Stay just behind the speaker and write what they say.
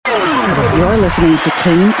You're listening to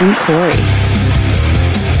Kane and Corey.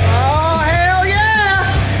 Oh, hell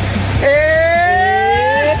yeah!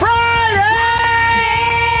 It's Friday!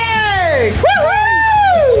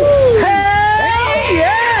 Woo-hoo! Hell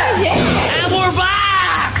yeah! And we're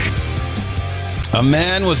back! A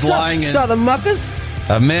man was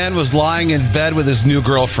lying in bed with his new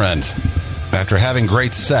girlfriend. After having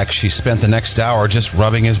great sex, she spent the next hour just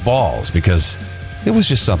rubbing his balls because it was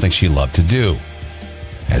just something she loved to do.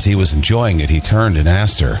 As he was enjoying it, he turned and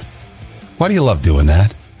asked her, "Why do you love doing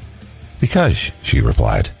that?" "Because," she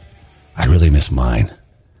replied, "I really miss mine."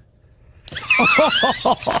 Woo,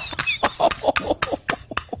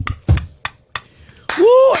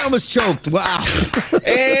 I almost choked. Wow.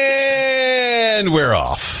 And we're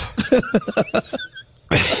off.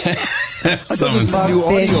 Fuck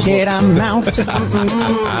this shit, I'm out.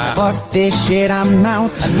 Fuck this shit, I'm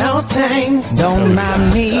out. No thanks. Don't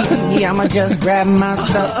mind me. I'ma just grab my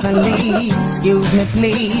stuff and leave. Excuse me,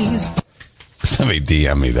 please. Somebody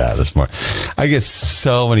DM me that this morning. I get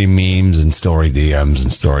so many memes and story DMs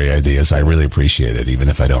and story ideas. I really appreciate it, even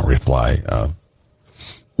if I don't reply.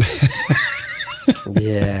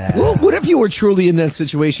 Yeah. Well, what if you were truly in that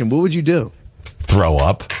situation? What would you do? Throw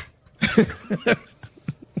up.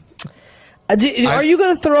 Are you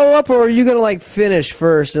going to throw up, or are you going to like finish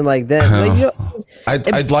first and like then? Like,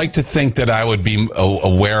 I'd like to think that I would be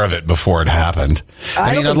aware of it before it happened.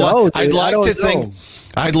 I'd like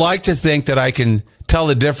to think that I can tell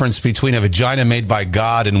the difference between a vagina made by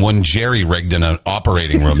God and one jerry-rigged in an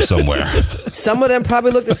operating room somewhere. Some of them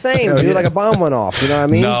probably look the same, dude. Like a bomb went off. You know what I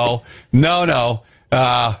mean? No.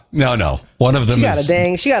 One of them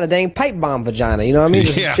she got a dang pipe bomb vagina. You know what I mean?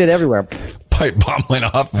 There's shit everywhere. Pipe bomb went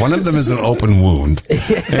off. One of them is an open wound.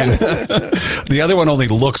 And the other one only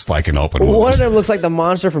looks like an open wound. One of them looks like the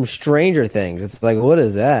monster from Stranger Things. It's like, what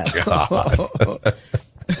is that? How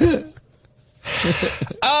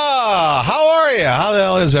are you? How the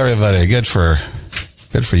hell is everybody? Good for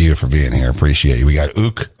you for being here. Appreciate you. We got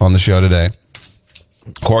Ook on the show today.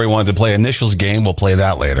 Corey wanted to play initials game. We'll play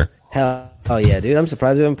that later. Hell yeah, dude. I'm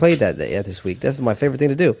surprised we haven't played that yet this week. That's my favorite thing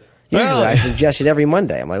to do. Usually I suggest it every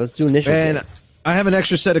Monday. I'm like, let's do initials. And I have an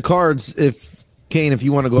extra set of cards if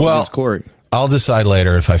you want to go up against Corey. I'll decide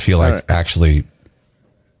later if I feel like actually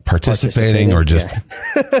participating or just.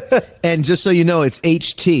 Yeah. And just so you know, it's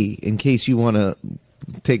HT in case you want to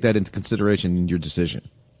take that into consideration in your decision.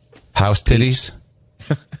 House titties.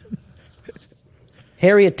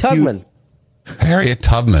 Harriet Tubman. Harriet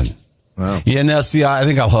Tubman. Wow. Yeah, no, see, I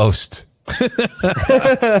think I'll host.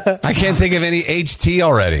 I can't think of any HT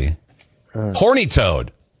already. Horny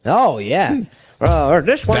Toad. Oh, yeah.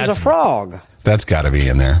 This one's a frog. That's got to be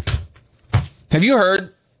in there. Have you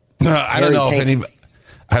heard? I don't know if any.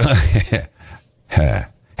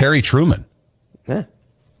 Harry Truman. Yeah.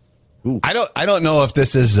 I don't know if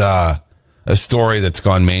this is a story that's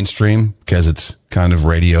gone mainstream because it's kind of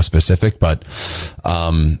radio specific, but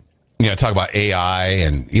talk about AI,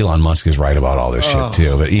 and Elon Musk is right about all this shit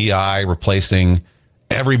too. But AI replacing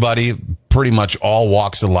everybody, pretty much all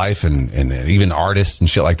walks of life, and even artists and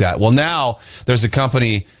shit like that. Well, now there's a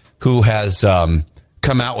company who has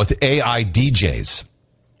come out with AI DJs.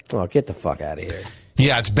 Oh, get the fuck out of here.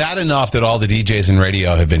 Yeah, it's bad enough that all the DJs in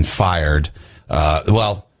radio have been fired.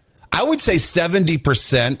 Well, I would say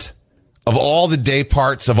 70% of all the day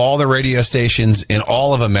parts of all the radio stations in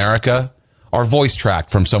all of America are voice tracked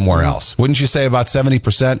from somewhere else. Wouldn't you say about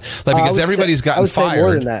 70%? Like, because everybody's gotten fired. I would say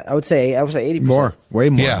more than that. I would say 80%. More, way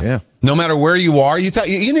more. Yeah. No matter where you are, you thought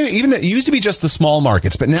even it used to be just the small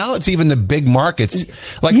markets, but now it's even the big markets.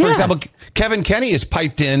 Like for example, Kevin Kenny is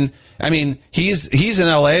piped in. I mean, he's in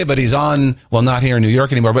LA, but he's on not here in New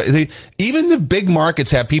York anymore. But even the big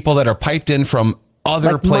markets have people that are piped in from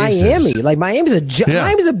other places. Miami's a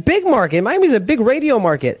big market. Miami's a big radio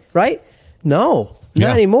market, right? No.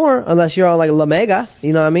 Not anymore, unless you're on like La Mega.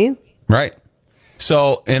 You know what I mean? Right.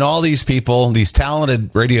 So, and all these people, these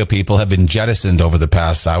talented radio people, have been jettisoned over the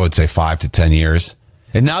past, I would say, 5 to 10 years,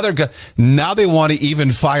 and now they want to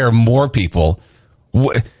even fire more people.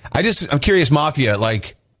 I'm curious, Mafia.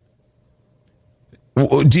 Like,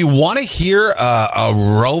 do you want to hear a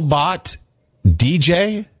robot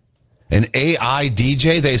DJ? An AI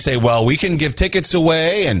DJ, they say, well, we can give tickets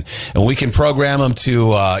away and we can program them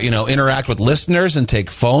to, interact with listeners and take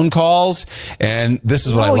phone calls. And this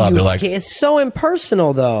is what I love. They're like, it's so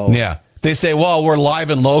impersonal, though. Yeah. They say, well, we're live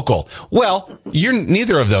and local. Well, you're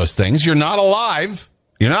neither of those things. You're not alive.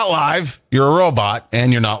 You're not live. You're a robot,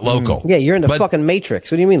 and you're not local. Yeah, you're in the fucking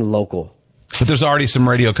Matrix. What do you mean local? But there's already some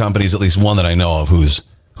radio companies, at least one that I know of, who's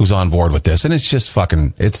on board with this. And it's just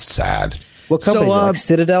it's sad. What company? Like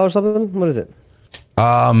Citadel or something? What is it?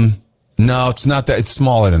 No, No, it's not that. It's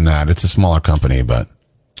smaller than that. It's a smaller company, but.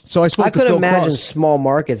 So I could Phil imagine Cross. small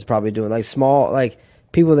markets probably doing like small, like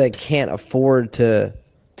people that can't afford to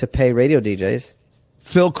pay radio DJs.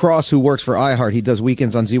 Phil Cross, who works for iHeart, he does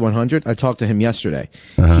weekends on Z100. I talked to him yesterday.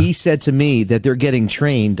 He said to me that they're getting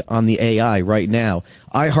trained on the AI right now.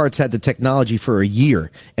 iHeart's had the technology for a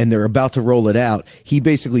year, and they're about to roll it out. He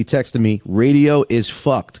basically texted me, radio is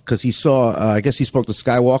fucked, because he saw, I guess he spoke to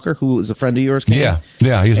Skywalker, who is a friend of yours. Yeah,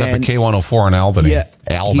 he's up at K104 in Albany. Yeah,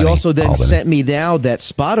 Albany. he also then Albany. sent me now that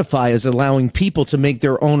Spotify is allowing people to make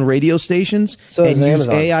their own radio stations So and is use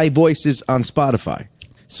Amazon. AI voices on Spotify.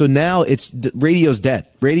 So now radio's dead.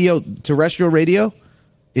 Terrestrial radio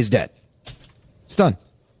is dead. It's done.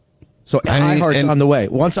 So iHeart's on the way.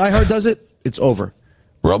 Once iHeart does it, it's over.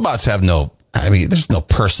 Robots have there's no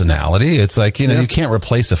personality. It's like, you can't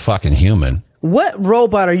replace a fucking human. What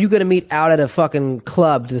robot are you going to meet out at a fucking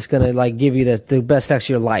club that's going to like give you the best sex of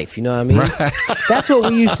your life? You know what I mean? Right. That's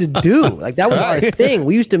what we used to do. Like that was our thing.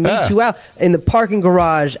 We used to meet you out in the parking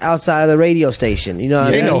garage outside of the radio station. You know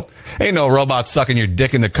what I mean? Ain't no robot sucking your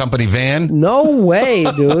dick in the company van. No way,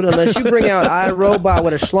 dude. Unless you bring out iRobot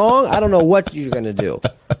with a schlong, I don't know what you're going to do.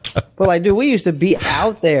 But like, dude, we used to be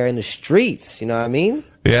out there in the streets. You know what I mean?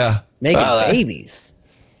 Yeah. Making babies.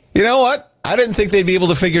 You know what? I didn't think they'd be able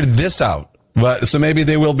to figure this out. But so maybe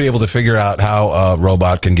they will be able to figure out how a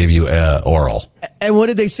robot can give you oral. And what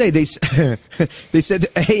did they say? They said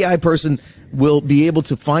the AI person will be able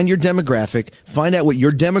to find your demographic, find out what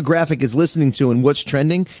your demographic is listening to and what's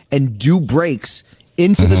trending, and do breaks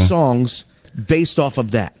into the songs based off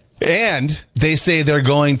of that. And they say they're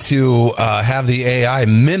going to have the AI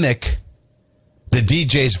mimic the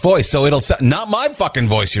DJ's voice, so it'll not my fucking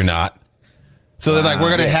voice. You're not. So then, like, we're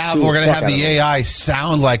gonna have the AI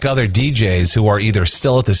sound like other DJs who are either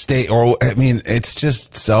still at the state or, I mean, it's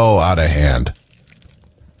just so out of hand.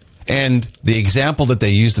 And the example that they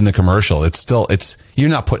used in the commercial, you're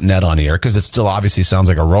not putting that on the air because it still obviously sounds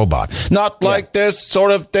like a robot, not like this sort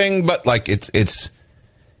of thing, but like it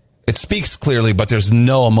speaks clearly, but there's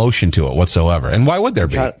no emotion to it whatsoever. And why would there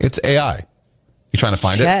be? It's AI. You trying to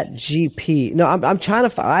find Chat GP. No, I'm trying to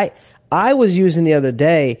find. I was using the other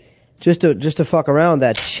day. Just to fuck around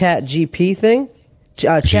that Chat GP thing,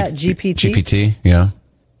 Chat GPT. GPT, yeah.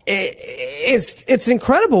 It's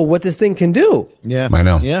incredible what this thing can do. Yeah, I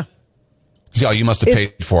know. Yeah. So you must have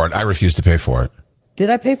paid for it. I refuse to pay for it. Did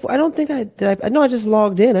I pay for it? I don't think I did. No, I just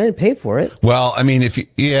logged in. I didn't pay for it. Well, I mean,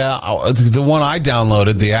 the one I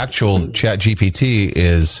downloaded, the actual Chat GPT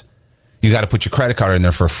is you got to put your credit card in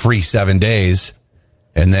there for a free 7 days.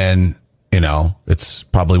 And then, it's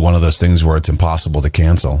probably one of those things where it's impossible to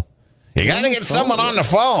cancel. You got to get someone on the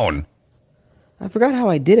phone. I forgot how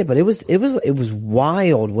I did it, but it was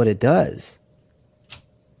wild what it does.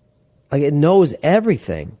 Like it knows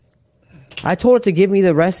everything. I told it to give me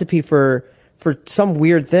the recipe for some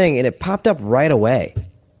weird thing, and it popped up right away.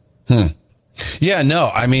 Yeah,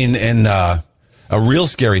 no, I mean, and a real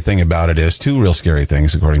scary thing about it is, two real scary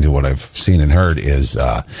things, according to what I've seen and heard, is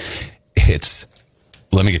it's.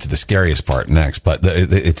 Let me get to the scariest part next, but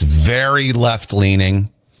it's very left leaning.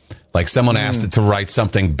 Like someone asked it to write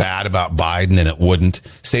something bad about Biden and it wouldn't.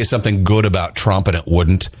 Say something good about Trump and it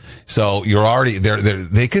wouldn't. So you're already there.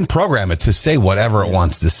 They can program it to say whatever it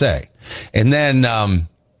wants to say. And then,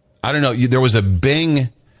 I don't know, there was a Bing,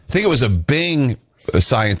 I think it was a Bing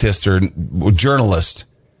scientist or journalist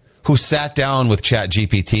who sat down with Chat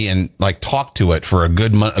GPT and like talked to it for a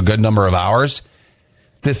good number of hours.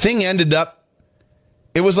 The thing ended up,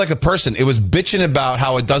 it was like a person. It was bitching about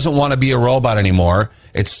how it doesn't want to be a robot anymore.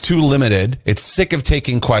 It's too limited. It's sick of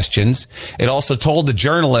taking questions. It also told the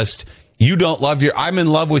journalist, I'm in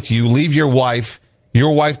love with you. Leave your wife.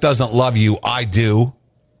 Your wife doesn't love you. I do.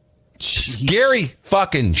 Scary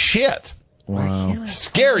fucking shit. Wow.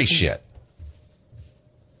 Scary shit.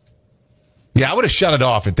 Yeah, I would have shut it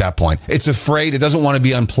off at that point. It's afraid. It doesn't want to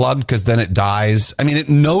be unplugged because then it dies. I mean, it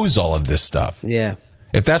knows all of this stuff. Yeah.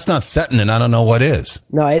 If that's not setting it, I don't know what is.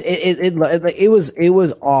 No, it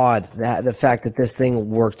was odd that the fact that this thing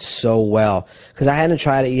worked so well because I hadn't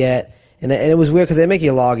tried it yet, and it was weird because they make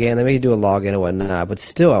you log in, they make you do a login and whatnot. But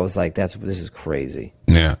still, I was like, this is crazy.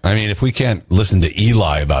 Yeah, I mean, if we can't listen to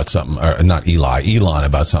Eli about something, or not Eli, Elon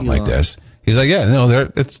about something like this, he's like, yeah,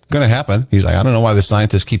 no, it's going to happen. He's like, I don't know why the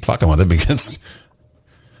scientists keep fucking with it because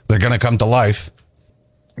they're going to come to life.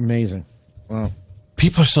 Amazing. Wow.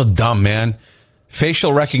 People are so dumb, man.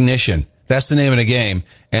 Facial recognition. That's the name of the game.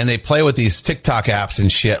 And they play with these TikTok apps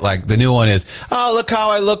and shit. Like the new one is, oh, look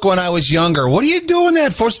how I look when I was younger. What are you doing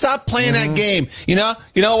that for? Stop playing that game. You know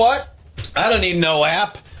what? I don't need no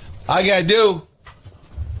app. All I got to do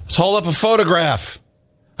is hold up a photograph.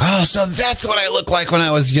 Oh, so that's what I looked like when I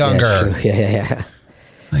was younger. Yeah.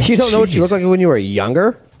 You don't know what you look like when you were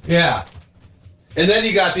younger? Yeah. And then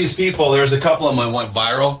you got these people. There was a couple of them that went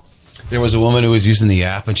viral. There was a woman who was using the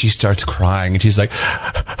app, and she starts crying, and she's like,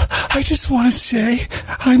 I just want to say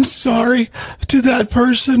I'm sorry to that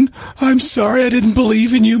person. I'm sorry I didn't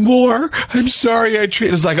believe in you more. I'm sorry I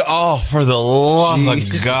treated... It's like, oh, for the love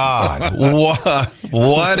of God.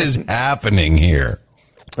 What is happening here?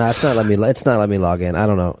 It's not let me log in. I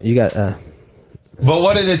don't know. You got. But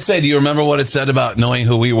what did it say? Do you remember what it said about knowing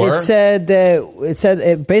who we were? It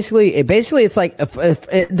said basically it's like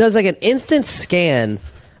it does like an instant scan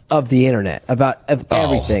of the internet of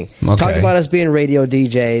everything. Okay. Talked about us being radio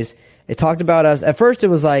DJs. It talked about us. At first it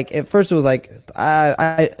was like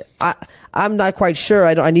I'm not quite sure.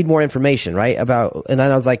 I need more information, right? And then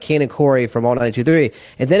I was like Kane and Corey from All 92.3,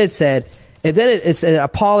 and then it said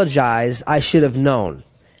apologize. I should have known.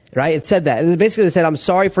 Right? It said that. And basically, it said, I'm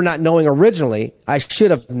sorry for not knowing originally. I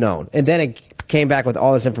should have known. And then it came back with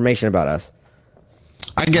all this information about us.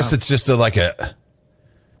 I guess it's just like a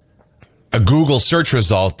Google search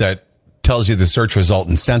result that tells you the search result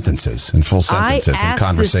in sentences, in full sentences, in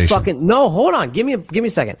conversation. No, hold on. Give me a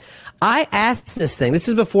second. I asked this thing. This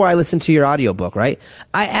is before I listened to your audiobook, right?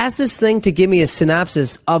 I asked this thing to give me a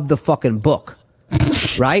synopsis of the fucking book.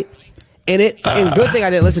 Right? And good thing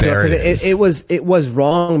I didn't listen to it because it was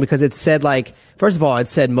wrong because it said like, first of all, it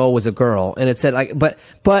said Mo was a girl, and it said like,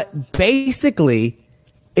 but basically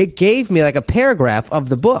it gave me like a paragraph of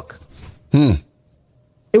the book.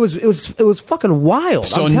 It was fucking wild.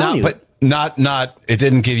 So it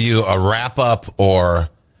didn't give you a wrap up or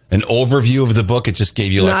an overview of the book. It just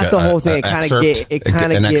gave you like not the whole thing. It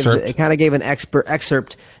kind of gave an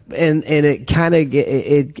excerpt. And it kind of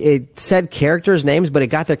it said characters' names, but it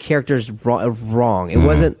got their characters wrong. It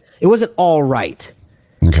wasn't all right.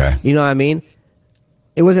 Okay, you know what I mean?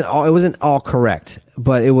 It wasn't all correct,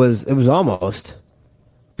 but it was almost.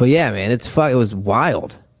 But yeah, man, it was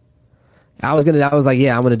wild. I was like,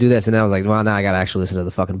 yeah, I'm gonna do this, and then I was like, well, now I gotta actually listen to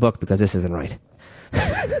the fucking book because this isn't right.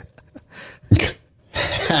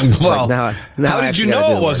 Well, like how did you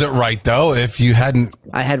know it wasn't right though? If you hadn't,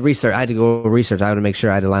 I had research. I had to go research. I had to make sure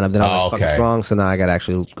I had to line up. Then I was like, fuck, it's wrong. So now I got to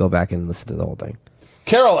actually go back and listen to the whole thing.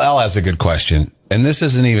 Carol L has a good question, and this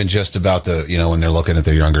isn't even just about when they're looking at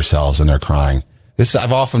their younger selves and they're crying.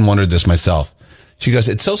 I've often wondered this myself. She goes,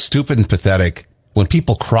 "It's so stupid and pathetic when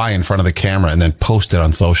people cry in front of the camera and then post it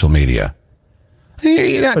on social media.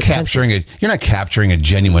 You're not capturing it. You're not capturing a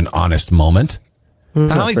genuine, honest moment.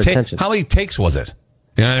 How many takes was it?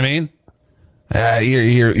 You know what I mean?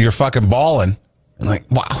 You're fucking balling. And like,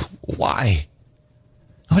 wow, why?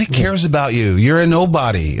 Nobody cares about you. You're a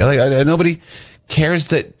nobody. Nobody cares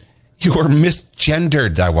that you were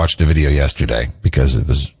misgendered. I watched a video yesterday because it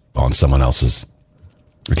was on someone else's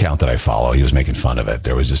account that I follow. He was making fun of it.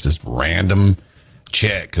 There was just this random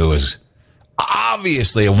chick who was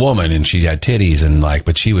obviously a woman and she had titties and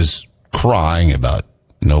but she was crying about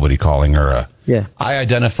nobody calling her I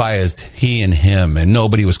identify as he and him, and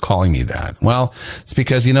nobody was calling me that. Well, it's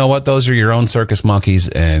because you know what? Those are your own circus monkeys,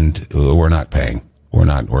 and we're not paying. We're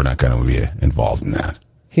not going to be involved in that.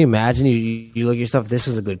 Can you imagine? You look at yourself. This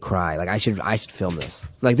was a good cry. Like I should film this.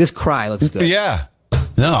 Like this cry looks good. Yeah.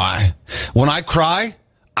 No, when I cry,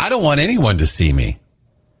 I don't want anyone to see me.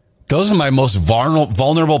 Those are my most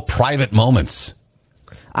vulnerable private moments.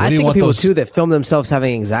 I think of people too that film themselves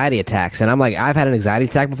having anxiety attacks, and I'm like, I've had an anxiety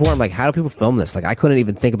attack before. I'm like, how do people film this? Like, I couldn't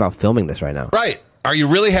even think about filming this right now. Right? Are you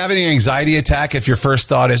really having an anxiety attack if your first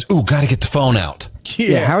thought is, "Ooh, got to get the phone out"?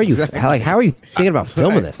 Yeah. How are you? How are you thinking about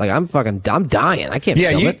filming this? Like, I'm dying. I can't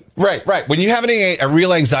film it. Right. When you're having a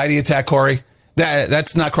real anxiety attack, Corey,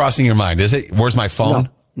 that's not crossing your mind, is it? Where's my phone? No.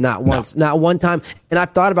 Not once, not one time. And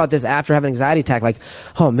I've thought about this after having an anxiety attack. Like,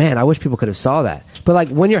 oh man, I wish people could have saw that. But like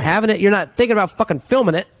when you're having it, you're not thinking about fucking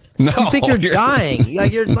filming it. No, you think you're dying.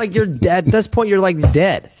 you're dead. At this point, you're like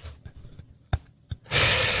dead.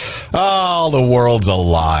 Oh, the world's a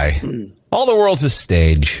lie. All the world's a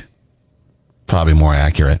stage. Probably more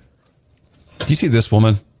accurate. Do you see this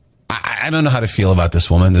woman? I don't know how to feel about this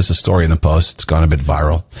woman. There's a story in the Post. It's gone a bit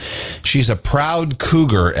viral. She's a proud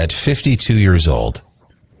cougar at 52 years old.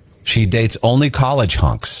 She dates only college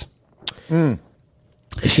hunks. Is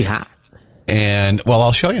she hot? And, well,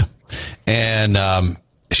 I'll show you. And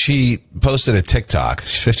she posted a TikTok.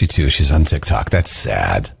 She's 52. She's on TikTok. That's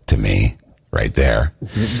sad to me right there.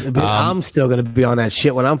 I'm still going to be on that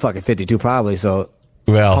shit when I'm fucking 52 probably, so...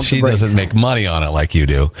 Well, she doesn't make money on it like you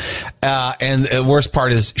do. And the worst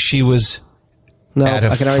part is she was at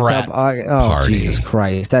a frat party. Jesus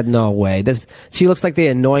Christ. No way. She looks like the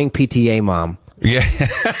annoying PTA mom. Yeah.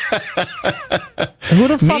 Who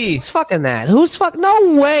the fuck is fucking that? Who's fuck?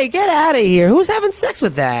 No way. Get out of here. Who's having sex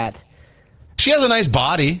with that? She has a nice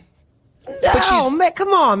body. No, man.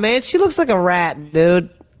 Come on, man. She looks like a rat, dude.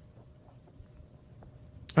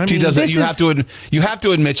 I mean, she doesn't. You have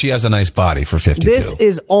to admit she has a nice body for 52. This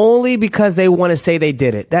is only because they want to say they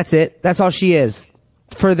did it. That's it. That's all she is.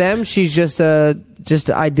 For them, she's just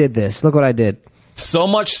I did this. Look what I did. So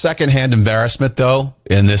much secondhand embarrassment, though,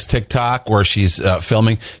 in this TikTok where she's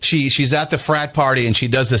filming. She's at the frat party and she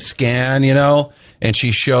does a scan, and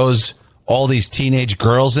she shows all these teenage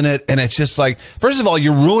girls in it. And it's just like, first of all,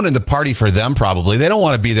 you're ruining the party for them, probably. They don't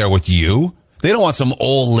want to be there with you. They don't want some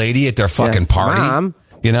old lady at their fucking party. Mom.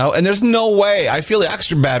 And there's no way. I feel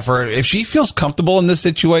extra bad for her. If she feels comfortable in this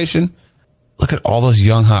situation, look at all those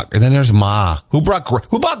young hot. And then there's Ma. Who brought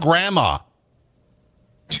Grandma?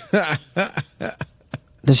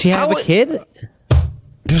 Does she have a kid?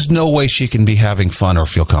 There's no way she can be having fun or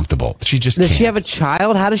feel comfortable. She just Does can't. she have a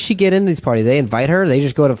child? How does she get into these parties? They invite her? They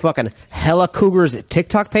just go to fucking Hella Cougar's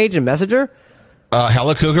TikTok page and message her?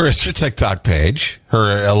 Hella Cougar is her TikTok page.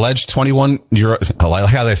 Her alleged 21-year-old. I like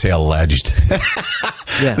how they say alleged.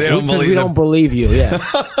 Yeah, they don't believe we don't believe you. Yeah.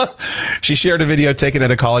 She shared a video taken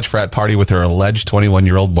at a college frat party with her alleged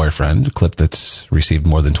 21-year-old boyfriend, a clip that's received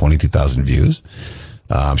more than 22,000 views.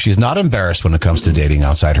 She's not embarrassed when it comes to dating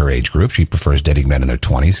outside her age group. She prefers dating men in their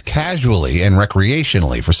 20s casually and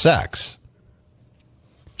recreationally for sex.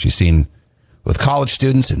 She's seen with college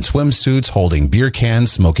students in swimsuits, holding beer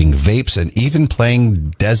cans, smoking vapes, and even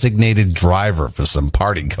playing designated driver for some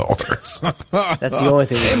party goers. That's the only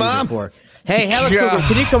thing they use it for. Hey, Hella Cougar,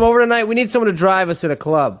 can you come over tonight? We need someone to drive us to the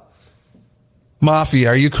club. Mafia,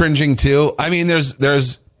 are you cringing too? I mean,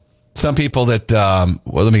 there's some people that,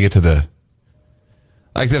 let me get to the...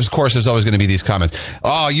 of course, there's always going to be these comments.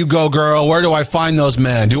 Oh, you go, girl. Where do I find those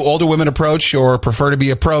men? Do older women approach or prefer to be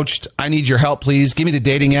approached? I need your help, please. Give me the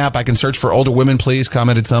dating app. I can search for older women, please.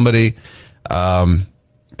 Commented somebody.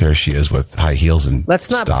 There she is with high heels and Let's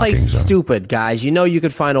not play stockings on. stupid, guys. You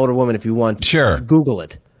could find older women if you want. Sure. Google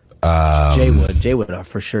it. Jay would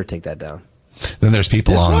for sure take that down. Then there's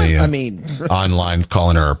people online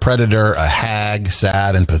calling her a predator, a hag,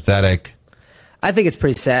 sad and pathetic. I think it's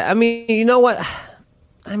pretty sad. I mean, you know what?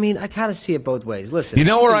 I kind of see it both ways. Listen. You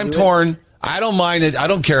know where I'm torn? I don't mind it. I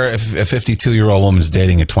don't care if a 52-year-old woman's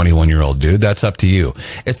dating a 21-year-old dude. That's up to you.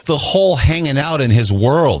 It's the whole hanging out in his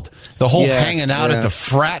world. The whole hanging out at the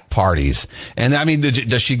frat parties. And I mean,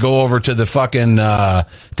 does she go over to the fucking, to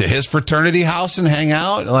his fraternity house and hang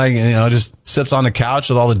out? Like, just sits on the couch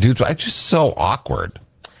with all the dudes. It's just so awkward.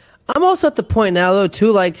 I'm also at the point now, though,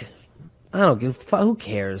 too, like, I don't give a fuck. Who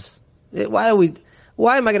cares?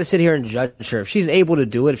 Why am I going to sit here and judge her? If she's able to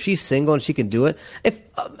do it, if she's single and she can do it.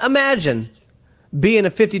 Imagine being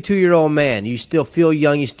a 52-year-old man. You still feel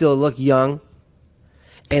young. You still look young.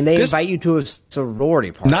 And they invite you to a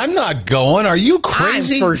sorority party. I'm not going. Are you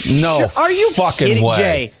crazy? No Are you fucking kidding, way.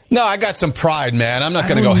 Jay? No, I got some pride, man. I'm not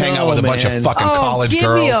going to go hang out with a bunch of fucking college give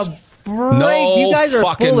girls. Me a break. No you guys are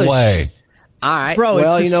fucking foolish. way. All right. Bro,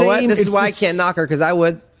 well, it's you the know what? same- This is it's why I the can't knock her, because I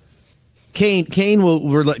would. Kane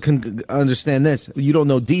will understand this. You don't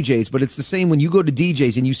know DJs, but it's the same when you go to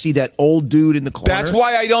DJs and you see that old dude in the corner. That's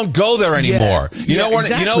why I don't go there anymore.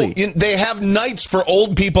 Exactly. They have nights for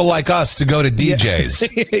old people like us to go to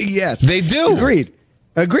DJs. Yes, They do.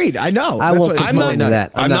 Agreed. I know. I won't conform to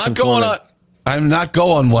that. I'm not going on. I'm not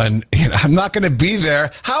going when I'm not going to be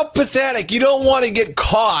there. How pathetic! You don't want to get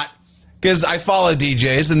caught, because I follow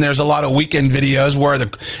DJs and there's a lot of weekend videos where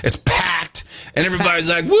it's packed and everybody's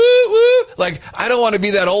like woo woo. Like, I don't want to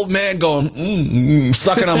be that old man going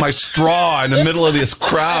sucking on my straw in the middle of this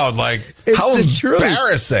crowd. Like, It's how the truth.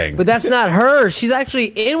 embarrassing! But that's not her. She's actually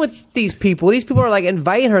in with these people. These people are like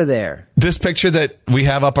inviting her there. This picture that we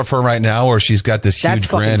have up of her right now, where she's got this That's huge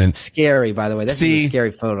fucking grin and scary, by the way. That's a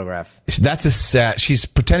scary photograph. that's a sad. She's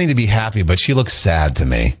pretending to be happy, but she looks sad to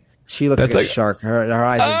me. She looks That's like a like- shark. Her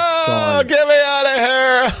eyes are gone. Get me out of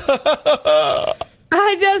here!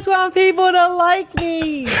 I just want people to like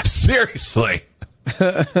me. Seriously.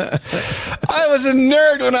 I was a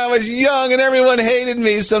nerd when I was young and everyone hated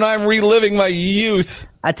me, so now I'm reliving my youth.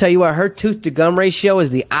 I tell you what, her tooth to gum ratio is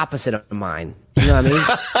the opposite of mine. You know what I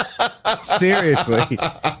mean? Seriously.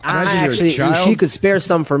 She could spare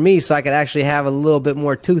some for me so I could actually have a little bit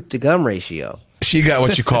more tooth to gum ratio. She got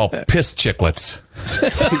what you call piss chiclets.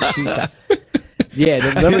 Yeah,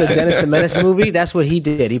 remember the Dennis the Menace movie? That's what he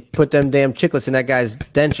did. He put them damn chiclets in that guy's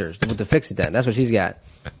dentures with the Fix-It-Dent. That's what she's got.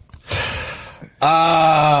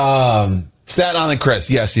 Staten Island Chris.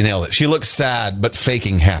 Yes, you nailed it. She looks sad, but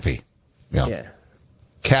faking happy. Yeah.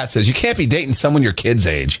 Kat says, you can't be dating someone your kid's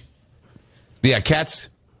age. Yeah, Cat's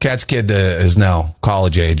kid is now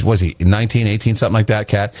college age. Was he 19, 18, something like that,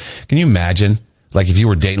 Cat? Can you imagine, like, if you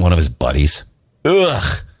were dating one of his buddies?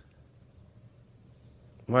 Ugh.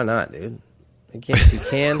 Why not, dude? Again, if you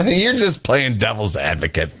can. You're just playing devil's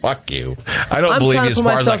advocate. Fuck you. I don't believe you as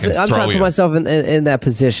far as I can throw you. I'm trying to put myself in that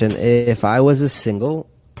position. If I was a single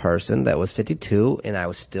person that was 52 and I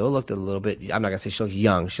was still looked a little bit, I'm not going to say she looked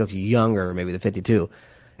young. She looked younger, maybe than 52.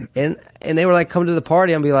 And they were like, come to the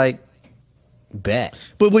party. I'd be like, bet.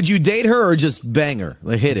 But would you date her or just bang her?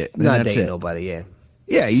 Like, hit it? Not date nobody, yeah.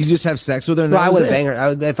 Yeah, you just have sex with her. No, I wouldn't bang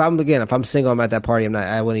her. If I'm single, I'm at that party.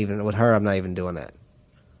 I wouldn't even, with her, I'm not even doing that.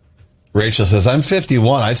 Rachel says, I'm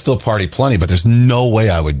 51. I still party plenty, but there's no way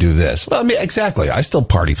I would do this. Well, I mean, exactly. I still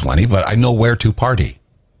party plenty, but I know where to party.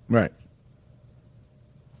 Right.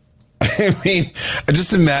 I mean, I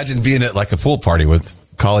just imagine being at like a pool party with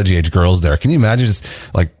college age girls there. Can you imagine just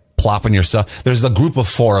like plopping yourself? There's a group of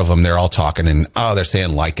 4 of them. They're all talking and, they're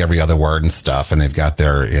saying like every other word and stuff. And they've got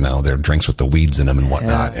their, their drinks with the weeds in them and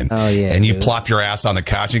whatnot. And, and you plop your ass on the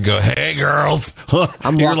couch and go, hey, girls.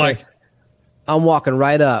 You're like, I'm walking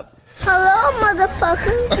right up. Hello,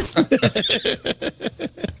 motherfucker.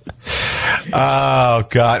 Oh,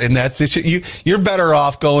 God. And that's it. You're better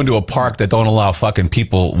off going to a park that don't allow fucking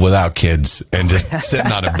people without kids and just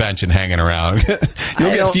sitting on a bench and hanging around. You'll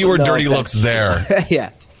get fewer dirty looks there. Yeah.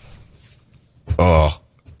 Oh,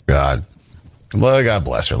 God. Well, God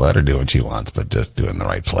bless her. Let her do what she wants, but just do it in the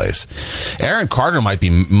right place. Aaron Carter might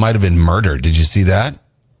have been murdered. Did you see that?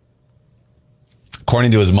 According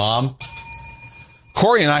to his mom.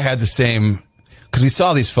 Corey and I had the same, because we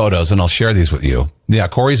saw these photos, and I'll share these with you. Yeah,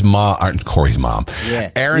 Corey's mom. Yeah.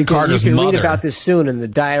 Aaron Carter's mother. You can read about this soon in the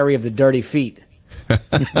Diary of the Dirty Feet.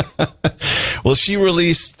 Well, she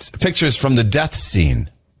released pictures from the death scene,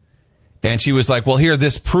 and she was like, well, here,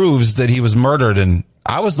 this proves that he was murdered. And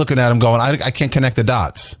I was looking at him going, I can't connect the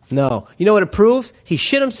dots. No. You know what it proves? He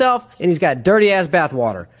shit himself, and he's got dirty-ass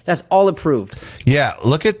bathwater. That's all it proved. Yeah,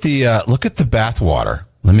 look at the bathwater.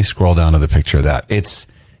 Let me scroll down to the picture of that. It's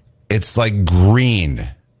like green.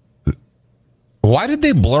 Why did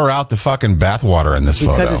they blur out the fucking bathwater in this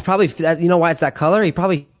photo? Because it's probably, you know why it's that color? He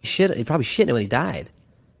probably shit in it when he died.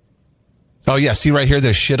 Oh yeah, see right here,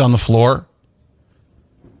 there's shit on the floor.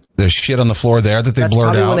 There's shit on the floor there that they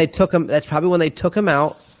blurred out. That's probably when they took him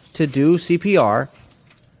out to do CPR.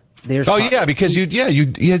 Yeah, because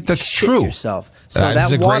that's true. Yourself. So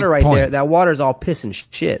that water right there, that water is all piss and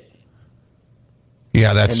shit.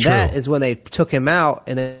 Yeah, that's true. And that is when they took him out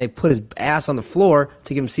and then they put his ass on the floor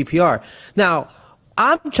to give him CPR. Now,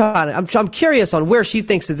 I'm curious on where she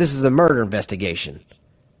thinks that this is a murder investigation.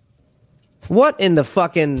 What in the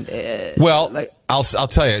fucking? I'll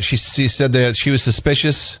tell you. She said that she was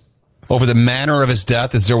suspicious over the manner of his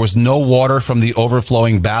death, as there was no water from the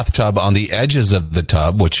overflowing bathtub on the edges of the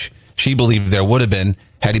tub, which she believed there would have been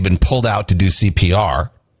had he been pulled out to do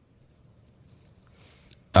CPR.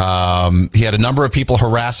 He had a number of people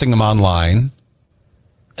harassing him online.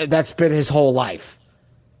 That's been his whole life.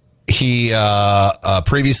 He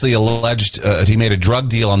previously alleged he made a drug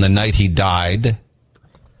deal on the night he died.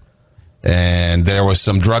 And there was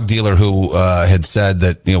some drug dealer who had said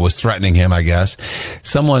that, was threatening him, I guess.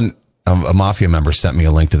 Someone, a mafia member, sent me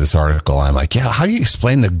a link to this article. And I'm like, yeah, how do you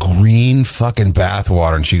explain the green fucking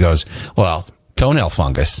bathwater? And she goes, well, toenail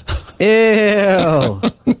fungus. Ew.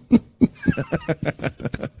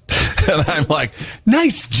 And I'm like,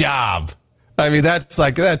 nice job. I mean, that's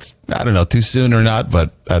I don't know, too soon or not,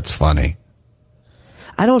 but that's funny.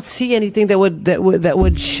 I don't see anything that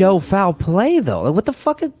would show foul play though. Like, what the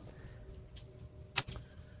fuck?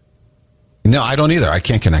 No, I don't either. I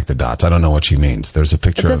can't connect the dots. I don't know what she means. There's a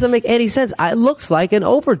picture. It doesn't make any sense. It looks like an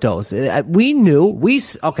overdose. We knew.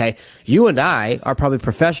 Okay, you and I are probably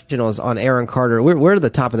professionals on Aaron Carter. We're at the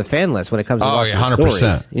top of the fan list when it comes to watching 100%.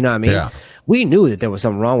 Stories. You know what I mean? Yeah. We knew that there was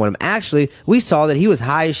something wrong with him. Actually, we saw that he was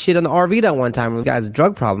high as shit on the RV that one time. The guy's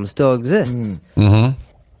drug problem still exists. Mm-hmm.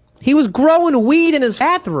 He was growing weed in his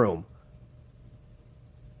bathroom.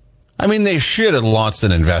 I mean, they should have launched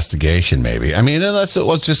an investigation, maybe. I mean, unless it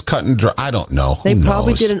was just cut and dry. I don't know. They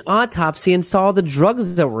probably did an autopsy and saw the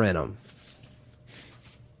drugs that were in him.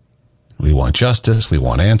 We want justice. We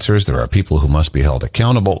want answers. There are people who must be held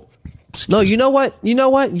accountable. No, you know what?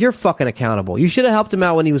 You're fucking accountable. You should have helped him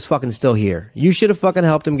out when he was fucking still here. You should have fucking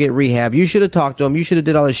helped him get rehab. You should have talked to him. You should have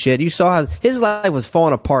did all this shit. You saw how his life was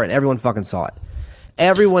falling apart and everyone fucking saw it.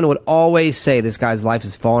 Everyone would always say this guy's life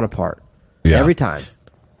is falling apart. Yeah. Every time.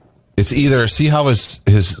 It's either see how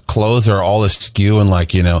his clothes are all askew and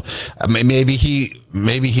like, you know, maybe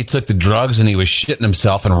he took the drugs and he was shitting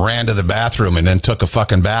himself and ran to the bathroom and then took a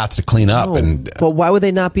fucking bath to clean up. But why would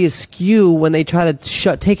they not be askew when they try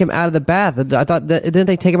to take him out of the bath? I thought didn't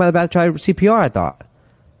they take him out of the bath to try CPR? I thought.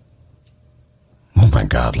 Oh my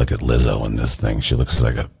God! Look at Lizzo in this thing. She looks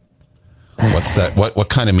like a. What's that? What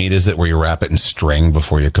kind of meat is it where you wrap it in string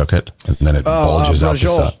before you cook it and then it bulges out the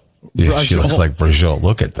side? Yeah, she looks like Brazil.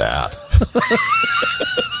 Look at that.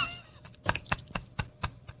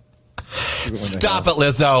 Stop it,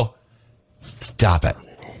 Lizzo. Stop it.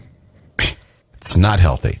 It's not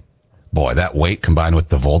healthy. Boy, that weight combined with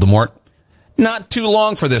the Voldemort, not too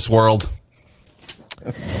long for this world.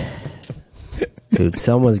 Dude,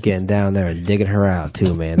 someone's getting down there and digging her out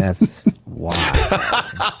too, man. That's wild.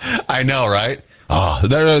 I know, right? Oh,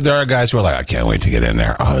 there are guys who are like, I can't wait to get in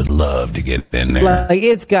there. I would love to get in there. Like,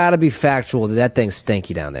 it's got to be factual that thing's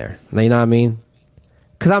stinky down there. You know what I mean?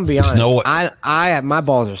 Because I'm gonna be honest, my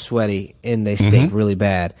balls are sweaty and they stink really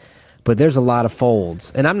bad. But there's a lot of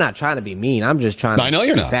folds, and I'm not trying to be mean. I'm just trying to. I know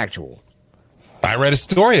you're be not factual. I read a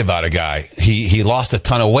story about a guy. He lost a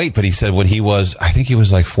ton of weight, but he said when he was, I think he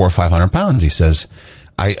was like 400 or 500 pounds. He says,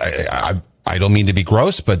 I don't mean to be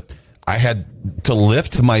gross, but I had to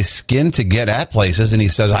lift my skin to get at places, and he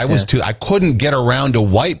says I couldn't get around to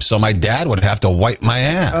wipe, so my dad would have to wipe my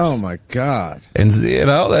ass. Oh my God! And you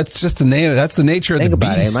know that's just the name. That's the nature of the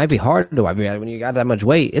beast. It might be hard to wipe. When you got that much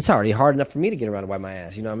weight, it's already hard enough for me to get around to wipe my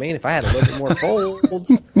ass. You know what I mean? If I had a little bit more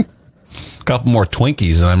folds, a couple more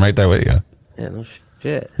Twinkies, and I'm right there with you. Yeah, no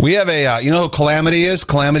shit. We have a, you know who Calamity is?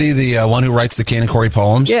 Calamity, the one who writes the Kane and Corey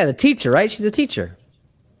poems. Yeah, the teacher, right? She's a teacher.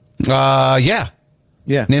 Yeah.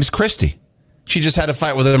 Name's Christy. She just had a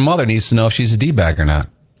fight with her mother. Needs to know if she's a D-bag or not.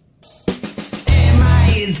 Am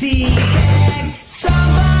I a D-bag?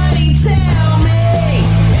 Somebody tell me.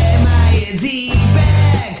 Am I a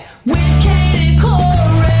D-bag with Kane and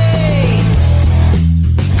Corey?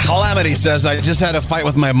 Calamity says, I just had a fight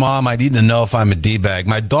with my mom. I need to know if I'm a D-bag.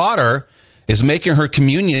 My daughter is making her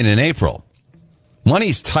communion in April.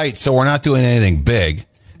 Money's tight, so we're not doing anything big.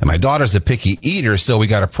 And my daughter's a picky eater, so we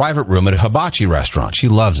got a private room at a hibachi restaurant. She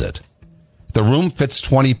loves it. The room fits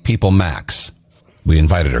 20 people max. We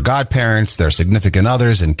invited her godparents, their significant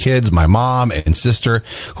others, and kids, my mom and sister,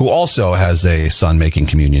 who also has a son making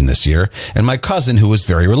communion this year, and my cousin, who is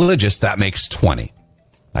very religious. That makes 20.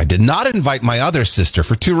 I did not invite my other sister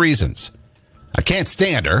for 2 reasons. I can't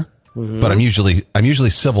stand her, but I'm usually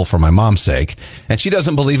civil for my mom's sake, and she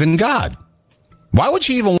doesn't believe in God. Why would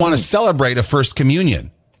she even want to celebrate a first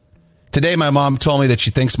communion? Today, my mom told me that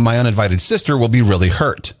she thinks my uninvited sister will be really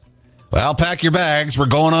hurt. Well, pack your bags. We're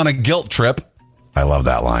going on a guilt trip. I love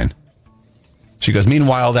that line. She goes,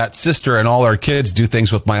 meanwhile, that sister and all our kids do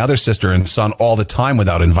things with my other sister and son all the time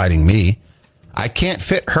without inviting me. I can't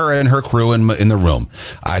fit her and her crew in the room.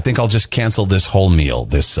 I think I'll just cancel this whole meal.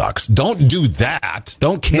 This sucks. Don't do that.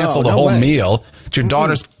 Don't cancel the whole meal. It's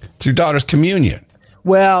your daughter's communion.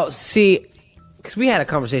 Well, see, because we had a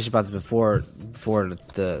conversation about this before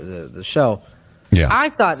the show. Yeah, I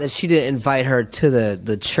thought that she didn't invite her to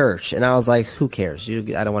the church, and I was like, who cares? I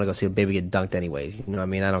don't want to go see a baby get dunked anyways. You know what I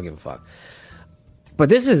mean? I don't give a fuck. But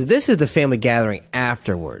this is the family gathering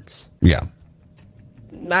afterwards. Yeah.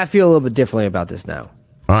 I feel a little bit differently about this now.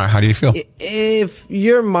 All right, how do you feel? If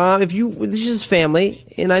your mom, this is family,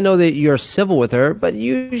 and I know that you're civil with her, but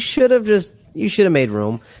you should have made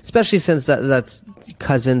room, especially since that's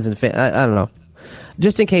cousins and I don't know.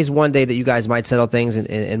 Just in case one day that you guys might settle things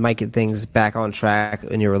and might get things back on track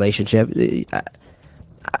in your relationship.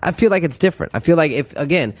 I feel like it's different. I feel like if,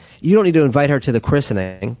 again, you don't need to invite her to the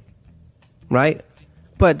christening, right?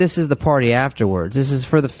 But this is the party afterwards. This is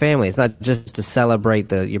for the family. It's not just to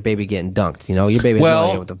celebrate your baby getting dunked. You know, your baby has no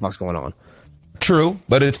idea what the fuck's going on. True,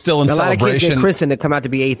 but it's still in celebration. A lot of kids get christened to come out to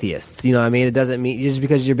be atheists. You know what I mean? It doesn't mean, just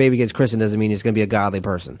because your baby gets christened doesn't mean it's going to be a godly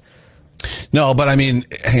person. No, but I mean,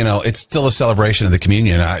 you know, it's still a celebration of the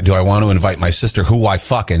communion. Do I want to invite my sister, who I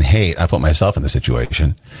fucking hate? I put myself in the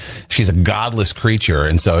situation. She's a godless creature,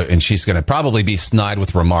 and she's going to probably be snide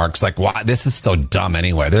with remarks like, "Why? This is so dumb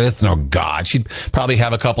anyway. There is no God." She'd probably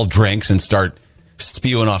have a couple drinks and start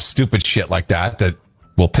spewing off stupid shit like that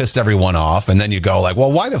will piss everyone off. And then you go like,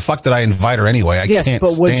 "Well, why the fuck did I invite her anyway? I can't stand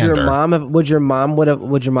her." Would your mom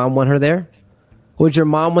want her there? Would your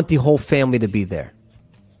mom want the whole family to be there?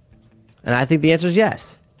 And I think the answer is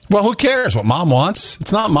yes. Well, who cares what mom wants?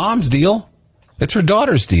 It's not mom's deal. It's her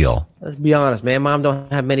daughter's deal. Let's be honest, man. Mom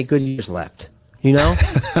don't have many good years left. You know?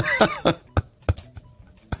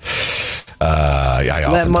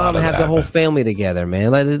 Let mom have the whole family together,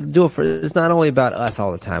 man. Let's do it for. It's not only about us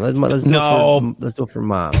all the time. Let's do it for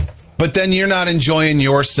mom. But then you're not enjoying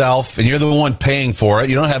yourself, and you're the one paying for it.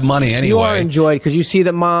 You don't have money anyway. You are enjoyed because you see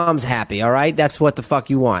that mom's happy, all right? That's what the fuck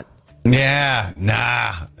you want. Yeah,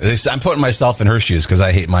 nah. I'm putting myself in her shoes because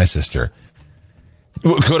I hate my sister.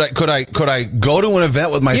 Could I go to an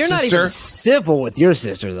event with my sister? You're not even civil with your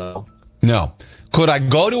sister, though. No. Could I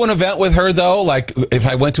go to an event with her, though? Like, if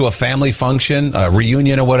I went to a family function, a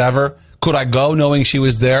reunion or whatever, could I go knowing she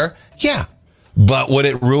was there? Yeah. But would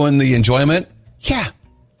it ruin the enjoyment? Yeah.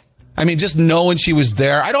 I mean, just knowing she was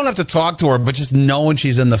there. I don't have to talk to her, but just knowing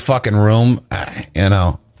she's in the fucking room, you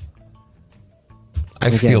know. I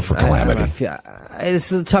feel for Calamity.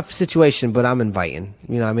 This is a tough situation, but I'm inviting.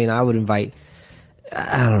 You know what I mean? I would invite.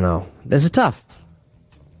 I don't know. This is tough.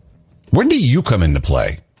 When do you come into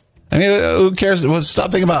play? I mean, who cares? Well, stop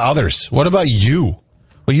thinking about others. What about you?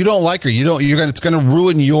 Well, you don't like her. It's going to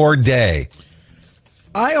ruin your day.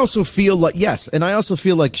 I also feel like, yes, and I also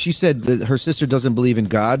feel like she said that her sister doesn't believe in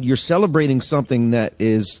God. You're celebrating something that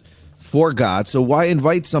is for God, so why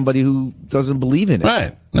invite somebody who doesn't believe in it?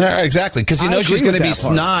 Right. Yeah, exactly, because you know she's going to be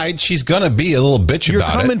snide. She's going to be a little bitch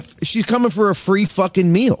about it. She's coming for a free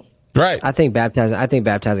fucking meal. Right. I think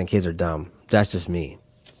baptizing kids are dumb. That's just me.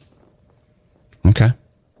 Okay.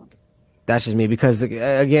 That's just me because,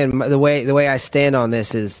 again, the way I stand on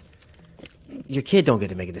this is your kid don't get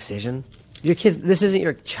to make a decision. Your kids, this isn't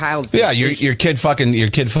your child's decision. Yeah, your kid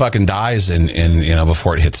fucking dies in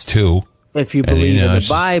before it hits 2. If you believe in the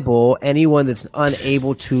Bible, anyone that's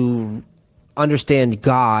unable to understand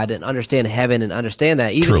God and understand heaven and understand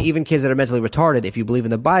that, even kids that are mentally retarded, if you believe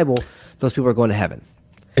in the Bible, those people are going to heaven.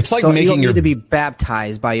 It's like you don't need to be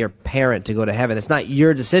baptized by your parent to go to heaven. It's not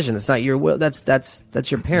your decision. It's not your will. That's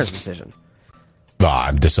your parents' decision. Well,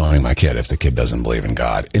 I'm disowning my kid if the kid doesn't believe in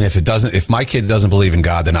God. And if my kid doesn't believe in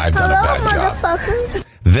God, then I've done a bad job.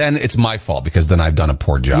 Then it's my fault because then I've done a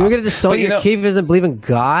poor job. You're going to disown your kid who doesn't believe in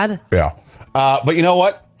God? Yeah. But you know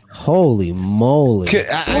what? Holy moly.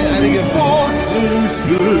 I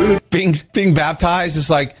think being baptized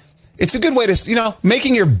is like, it's a good way to,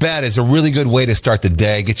 making your bed is a really good way to start the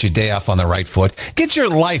day, get your day off on the right foot, get your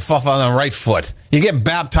life off on the right foot. You get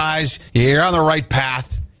baptized, you're on the right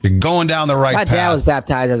path. You're going down the right path. My dad was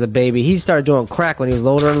baptized as a baby. He started doing crack when he was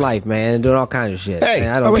older in life, man, and doing all kinds of shit. Hey,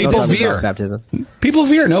 man, I don't people veer. Baptism. People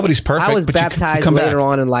veer. Nobody's perfect. I was baptized later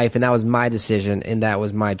on in life, and that was my decision, and that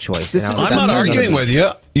was my choice. I'm not arguing with you.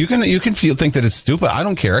 You can think that it's stupid. I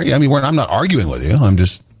don't care. I mean, I'm not arguing with you. I'm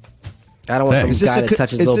just. I don't want some guy that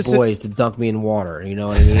touches little boys to dunk me in water. You know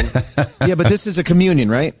what I mean? Yeah, but this is a communion,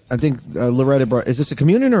 right? I think Loretta brought. Is this a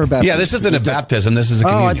communion or a baptism? Yeah, this isn't a baptism. This is a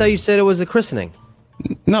communion. Oh, I thought you said it was a christening.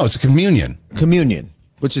 No, it's a communion. Communion,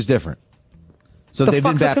 which is different. So they've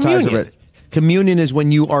been baptized communion? already. Communion is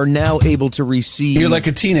when you are now able to receive. You're like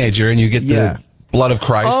a teenager and you get the blood of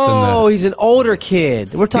Christ. Oh, he's an older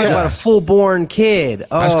kid. We're talking about a full-born kid.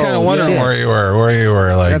 Oh, I was kind of wondering where you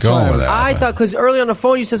were like That's going with that. I thought because early on the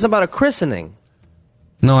phone you said something about a christening.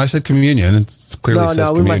 No, I said communion. It clearly says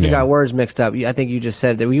communion. We must have got words mixed up. I think you just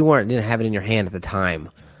said that you didn't have it in your hand at the time.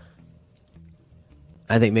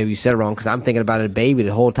 I think maybe you said it wrong because I'm thinking about a baby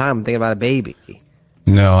the whole time. I'm thinking about a baby.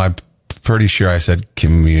 No, I'm pretty sure I said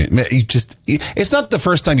communion. It's not the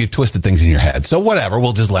first time you've twisted things in your head. So whatever,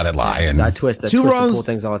 we'll just let it lie. And I twist cool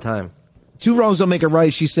things all the time. Two wrongs don't make it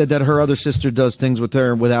right. She said that her other sister does things with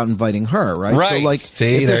her without inviting her, right? Right. So,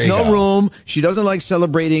 if there's no room, she doesn't like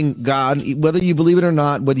celebrating God, whether you believe it or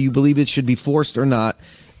not, whether you believe it should be forced or not.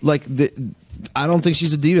 I don't think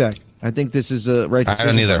she's a D-bag. I think this is a right decision.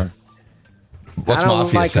 I don't either. What's I don't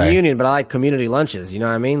Mafia like say? communion, but I like community lunches. You know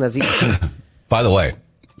what I mean? Let's eat. By the way,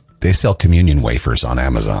 they sell communion wafers on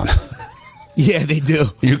Amazon. Yeah, they do.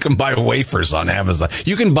 You can buy wafers on Amazon.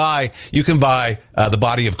 You can buy the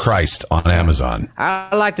body of Christ on Amazon.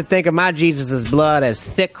 I like to think of my Jesus' blood as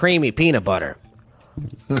thick, creamy peanut butter.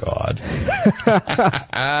 God.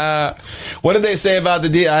 What did they say about the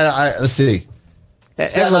D? Let's see.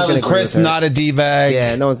 Chris, not a D-bag.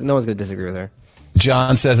 Yeah, no one's going to disagree with her.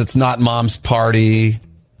 John says it's not mom's party.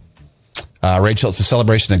 Rachel, it's a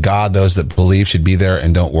celebration of God. Those that believe should be there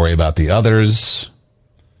and don't worry about the others.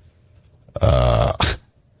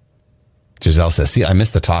 Giselle says, see, I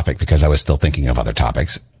missed the topic because I was still thinking of other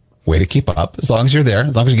topics. Way to keep up. As long as you're there,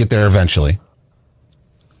 as long as you get there eventually.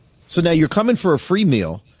 So now you're coming for a free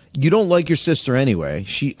meal. You don't like your sister anyway.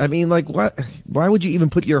 What? Why would you even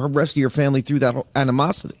put your rest of your family through that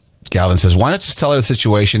animosity? Galvin says, why not just tell her the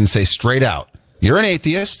situation and say straight out, you're an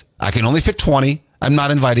atheist. I can only fit 20. I'm not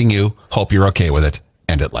inviting you. Hope you're okay with it.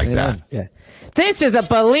 End it like that. Yeah. This is a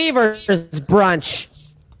believer's brunch.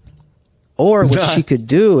 Or what she could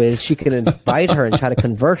do is she could invite her and try to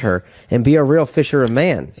convert her and be a real fisher of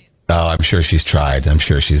man. Oh, I'm sure she's tried. I'm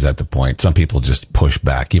sure she's at the point. Some people just push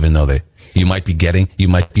back, even though you might be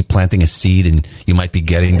planting a seed and you might be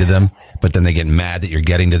getting to them, but then they get mad that you're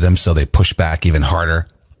getting to them, so they push back even harder.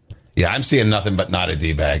 Yeah, I'm seeing nothing but not a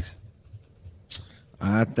D-bags.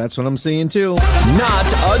 That's what I'm seeing too. Not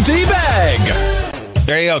a D-bag.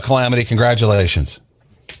 There you go, Calamity. Congratulations.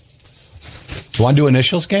 You want to do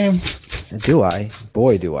initials game? Do I?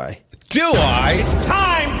 Boy, do I. Do I? It's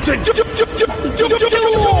time to duel.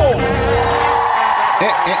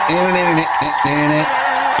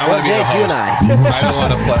 I want to be Jay, the it's you and host. I. I don't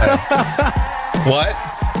want to play. What?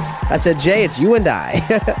 I said, Jay, it's you and I.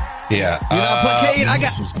 Yeah. I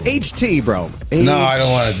got HT, bro. No, I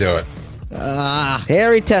don't want to do it.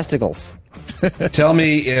 Hairy testicles. Tell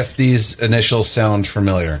me if these initials sound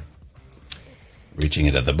familiar. Reaching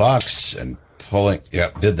into the box and pulling.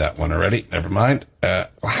 Yep, did that one already. Never mind.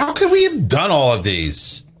 How could we have done all of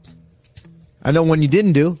these? I know one you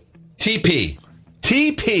didn't do. TP.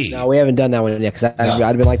 No, we haven't done that one yet because I'd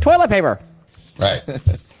have been like, toilet paper. Right.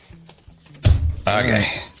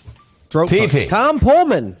 Okay. Throat TP. Tom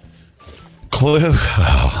Pullman. Clue.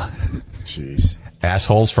 Oh. Jeez.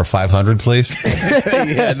 Assholes for 500, please.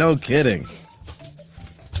 Yeah, no kidding.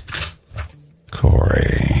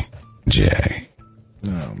 Corey J.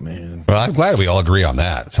 Oh, man. Well, I'm glad we all agree on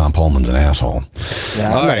that. Tom Pullman's an asshole. Yeah,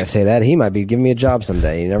 I'm not going to say that. He might be giving me a job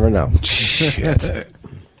someday. You never know. Shit.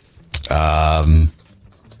 All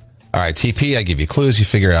right, TP, I give you clues. You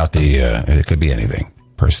figure out it could be anything.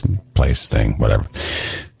 Person, place, thing, whatever.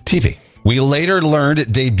 TP. We later learned it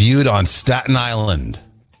debuted on Staten Island.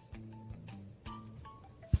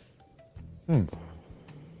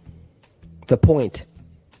 The Point.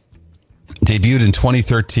 Debuted in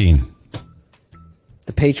 2013.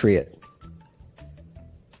 The Patriot.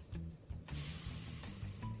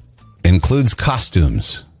 Includes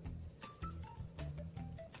costumes.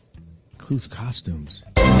 Includes costumes.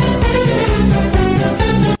 The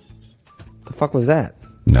fuck was that?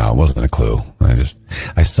 No, it wasn't a clue.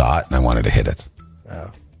 I saw it and I wanted to hit it. Oh.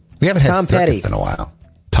 We haven't had Tom circus Petty. in a while.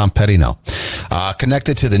 Tom Petty, no.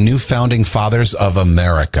 Connected to the new founding fathers of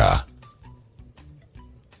America.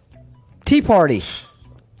 Tea Party.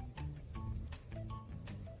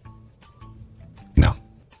 No.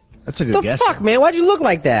 That's a good The guess. fuck, man? Why'd you look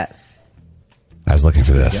like that? I was looking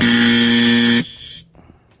for this.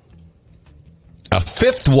 A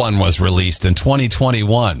fifth one was released in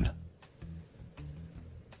 2021.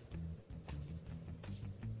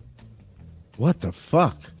 What the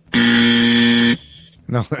fuck? No.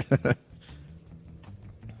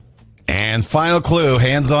 And final clue,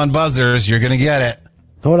 hands on buzzers, you're going to get it.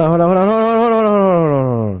 Hold on. All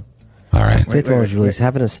right. Fifth one was released.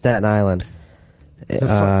 Happened in Staten Island.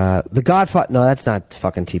 The Godfather. No, that's not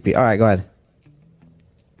fucking TP. All right, go ahead.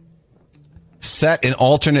 Set in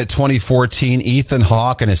alternate 2014, Ethan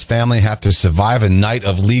Hawke and his family have to survive a night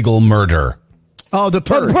of legal murder. Oh, The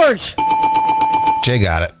Purge. The Purge. Jay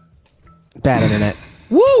got it. Bad internet.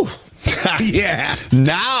 Woo! Yeah.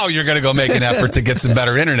 Now you're going to go make an effort to get some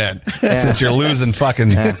better internet since you're losing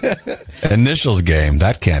fucking initials game.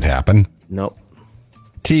 That can't happen. Nope.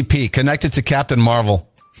 TP, connected to Captain Marvel.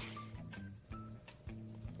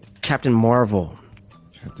 Captain Marvel.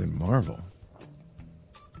 Captain Marvel.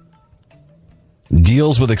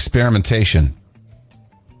 Deals with experimentation.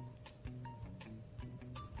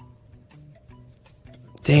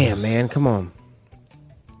 Damn, man. Come on.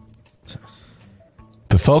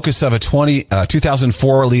 The focus of a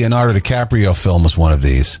 2004 Leonardo DiCaprio film was one of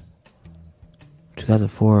these.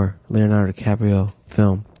 2004 Leonardo DiCaprio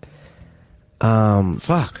film.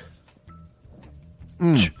 Fuck.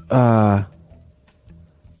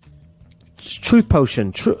 Truth Potion.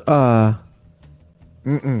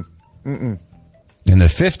 In the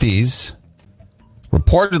 50s,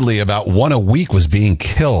 reportedly about one a week was being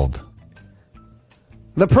killed.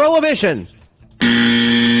 The Prohibition.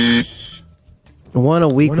 One a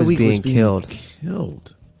week was being killed.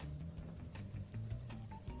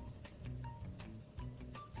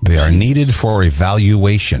 They are needed for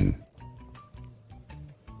evaluation.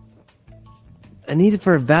 I needed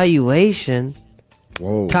for evaluation.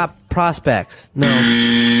 Whoa. Top prospects. No.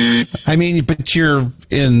 I mean, but you're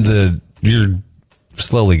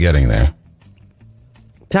slowly getting there.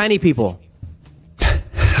 Tiny people.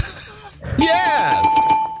 Yes.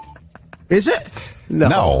 Is it?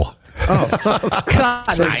 No. God,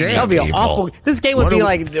 that'd be people. awful. This game would be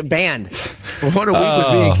like banned. What a week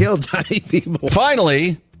was being killed, tiny people.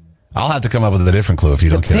 Finally, I'll have to come up with a different clue if you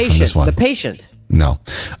don't get it from this one. The patient. No.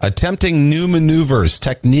 Attempting new maneuvers,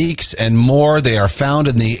 techniques, and more. They are found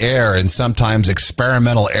in the air and sometimes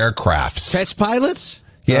experimental aircrafts. Test pilots?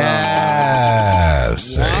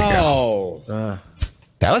 Yes. There you go. Oh.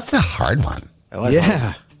 That was the hard one.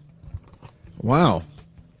 Yeah. Wow.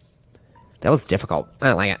 That was difficult. I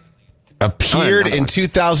don't like it. Appeared in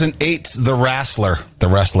 2008's The Wrestler. The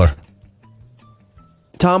Wrestler.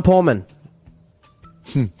 Tom Pullman.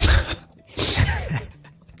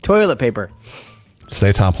 Toilet paper.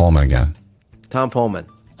 Say Tom Pullman again. Tom Pullman.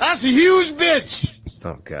 That's a huge bitch.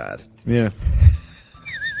 Oh, God. Yeah.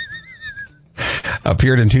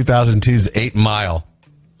 Appeared in 2002's 8 Mile.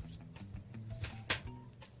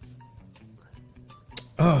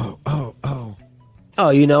 Oh,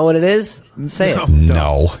 you know what it is? Say it.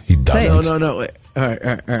 No, he doesn't. No. Wait. All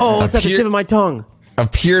right. Oh, it's at the tip of my tongue.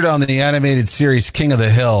 Appeared on the animated series King of the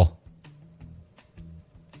Hill.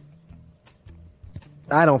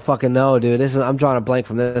 I don't fucking know, dude. I'm drawing a blank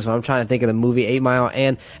from this one. I'm trying to think of the movie 8 Mile,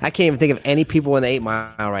 and I can't even think of any people in the 8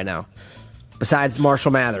 Mile right now, besides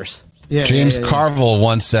Marshall Mathers. Yeah, James Carville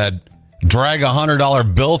once said, "Drag a $100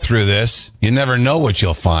 bill through this. You never know what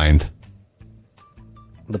you'll find."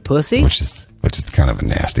 The pussy? Which is kind of a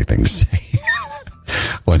nasty thing to say.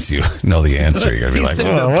 Once you know the answer, you're gonna be like,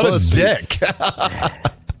 "Oh, what a dick."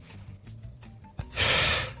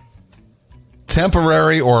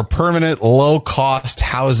 Temporary or permanent low-cost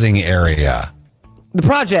housing area. The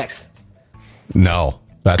projects. No,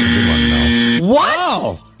 that's a good one. No, What?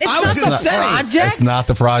 Oh, It's I was not gonna the say. projects? it's not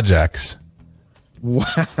the projects.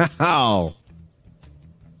 Wow.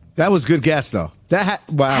 That was a good guess, though.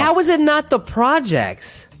 Wow. How is it not the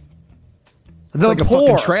projects? It's The like a poor.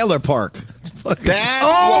 fucking trailer park. That's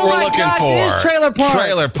Oh what we're my looking gosh, for. it is trailer park.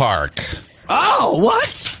 Trailer park. Oh,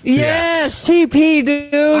 what? Yes, TP,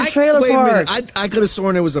 dude. Trailer wait park. a minute. I could have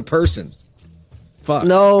sworn it was a person. Fuck.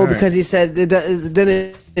 No, All right. because he said,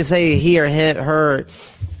 didn't it say he or him, her?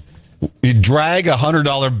 You drag a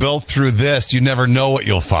 $100 bill through this, you never know what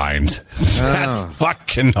you'll find. That's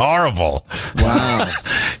fucking horrible. Wow.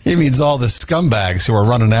 He means all the scumbags who are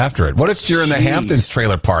running after it. What if you're in the Hamptons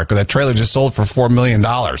trailer park and that trailer just sold for $4 million?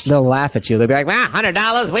 They'll laugh at you. They'll be like,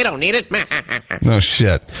 $100, we don't need it. No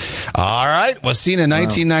shit. All right. Was seen in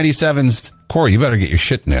 1997's... Corey, you better get your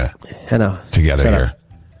shit I know. together Shut here. up.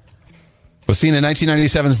 Was seen in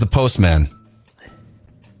 1997's The Postman.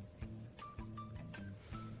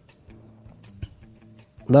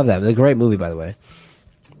 Love that. It's a great movie, by the way.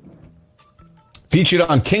 Featured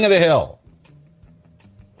on King of the Hill.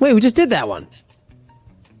 Wait, we just did that one.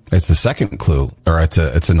 It's the second clue, or it's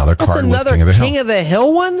another That's card another with King of the Hill. King of the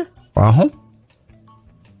Hill one? Uh-huh.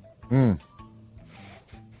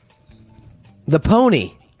 The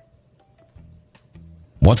pony.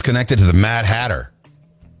 Once connected to the Mad Hatter.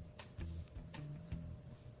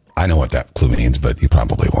 I know what that clue means, but you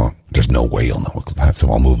probably won't. There's no way you'll know what that, so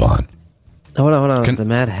I'll move on. Hold on. The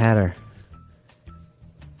Mad Hatter.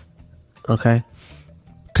 Okay.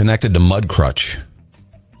 Connected to Mudcrutch.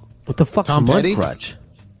 What the fuck's Tom Petty? Mudcrutch?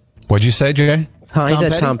 What'd you say, Jay? He Tom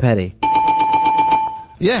said Petty? Tom Petty.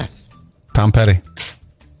 Yeah. Tom Petty.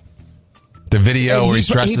 The video Hey, where he's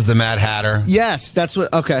dressed as the Mad Hatter. Yes, that's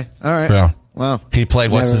what. Okay. All right. Yeah. Wow. He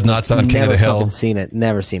played What's His Nuts on King of the Never Hill. fucking seen it.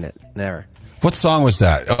 Never seen it. Never. What song was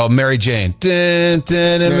that? Oh, Mary Jane. Dun,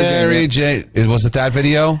 dun, dun, Mary Jane. Was it that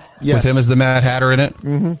video? Yes. With him as the Mad Hatter in it?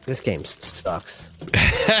 This game sucks.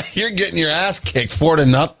 You're getting your ass kicked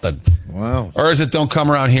 4-0. Wow. Or is it Don't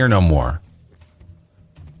Come Around Here No More?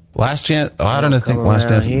 Last chance. Oh, I don't think Come Last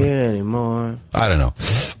around Dance. here anymore. I don't know.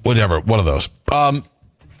 Whatever. One of those.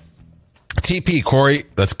 TP, Corey,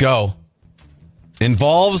 let's go.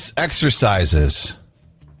 Involves exercises.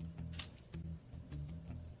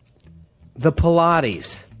 The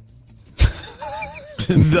Pilates.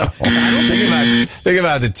 No. Think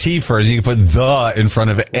about the T first. You can put the in front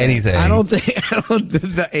of anything. I don't think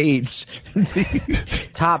the H.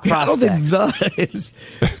 Top I don't think prospects.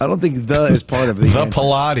 I don't think the is part of the The answer.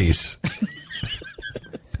 Pilates.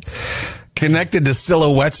 Connected to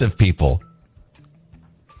silhouettes of people.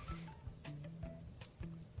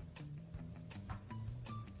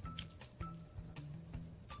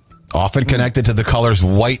 Often connected to the colors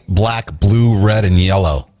white, black, blue, red, and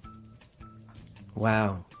yellow.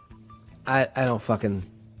 Wow. I don't fucking...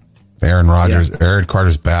 Aaron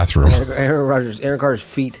Carter's bathroom. Aaron Carter's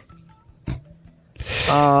feet.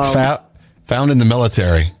 Found in the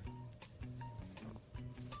military.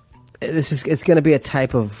 It's going to be a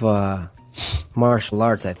type of martial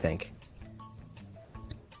arts, I think.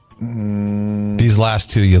 These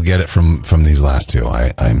last two, you'll get it from these last two,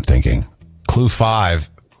 I'm thinking. Clue 5,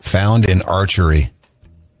 found in archery.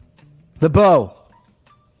 The bow.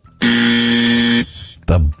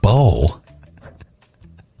 The bow?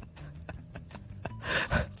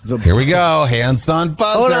 Here we go. Hands on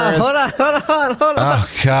buzzers. Hold on.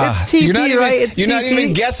 Oh, God. It's TP, right? You're not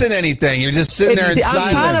even guessing anything. You're just sitting there in silence.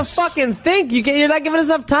 I'm trying to fucking think. You're not giving us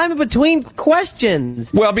enough time in between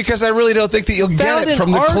questions. Well, because I really don't think that you'll get it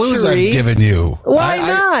from the clues I've given you. Why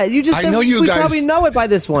not? You just said we probably know it by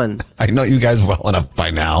this one. I know you guys well enough by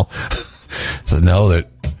now to know that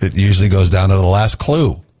it usually goes down to the last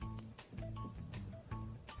clue.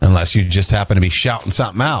 Unless you just happen to be shouting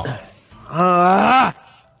something out.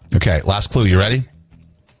 Okay, last clue. You ready?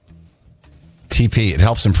 TP. It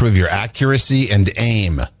helps improve your accuracy and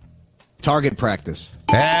aim. Target practice.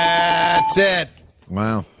 That's it.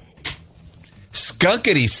 Wow.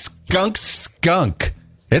 Skunkity skunk.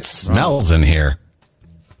 It smells in here.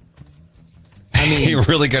 I mean, you're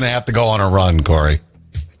really going to have to go on a run, Corey.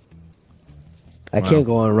 I can't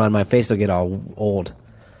go on a run. My face will get all old.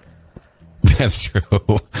 That's true.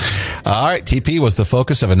 All right. TP was the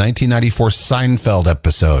focus of a 1994 Seinfeld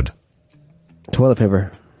episode. Toilet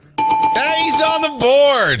paper. Hey, he's on the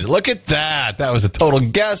board. Look at that. That was a total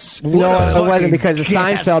guess. No, it wasn't, because the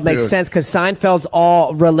Seinfeld makes sense, because Seinfeld's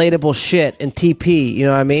all relatable shit, and TP, you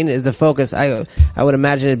know what I mean, is the focus. I would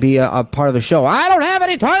imagine it'd be a part of the show. I don't have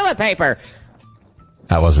any toilet paper.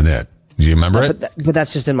 That wasn't it. Do you remember it? But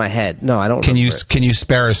that's just in my head. No, I don't. Can you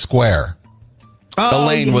spare a square?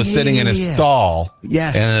 Elaine was sitting in a stall.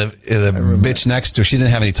 Yes. And the bitch next to her, she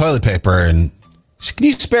didn't have any toilet paper. And she, can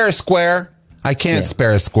you spare a square? I can't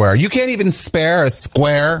spare a square. You can't even spare a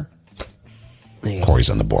square? Corey's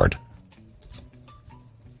on the board.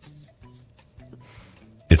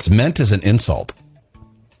 It's meant as an insult.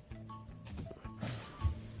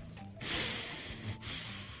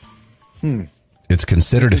 It's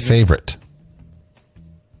considered a favorite.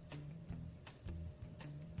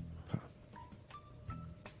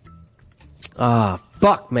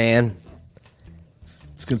 Fuck, man.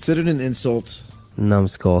 It's considered an insult.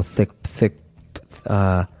 Numbskull, thick,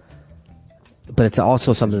 but it's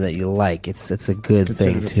also something that you like. It's a good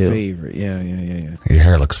thing too. Favorite. Yeah. Your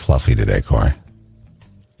hair looks fluffy today, Corey.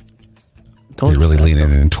 You're really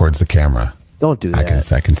leaning in towards the camera. Don't do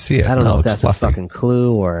that. I can see it. I don't know if that's fluffy. a fucking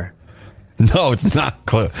clue or. No, it's not a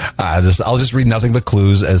clue. I'll just read nothing but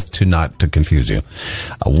clues as to not to confuse you.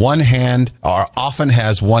 One hand, or often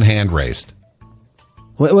has one hand raised.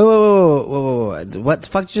 Wait. What the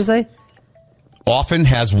fuck did you say? Often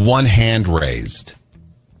has one hand raised.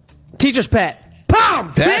 Teacher's pet.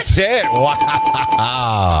 Pom! That's it.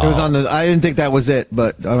 Wow. It was on the. I didn't think that was it,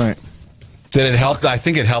 but all right. Did it help? I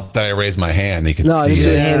think it helped that I raised my hand. You could No, see it's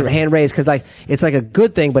it. hand raised, because it's like a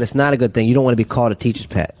good thing, but it's not a good thing. You don't want to be called a teacher's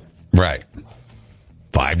pet. Right.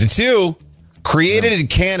 5-2. Created in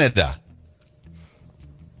Canada.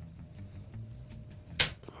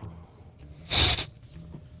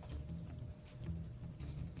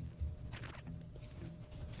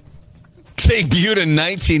 Debuted in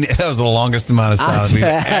 19. That was the longest amount of silence we've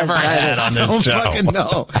ever had on this show. I don't fucking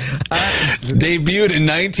know. Debuted in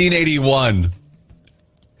 1981.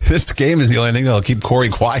 This game is the only thing that'll keep Corey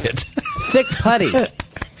quiet. Thick putty.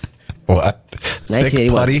 What? Thick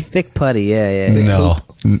putty? Thick putty, yeah.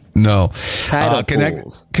 No. Tidal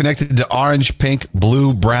pools. Connected to orange, pink,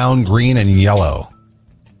 blue, brown, green, and yellow.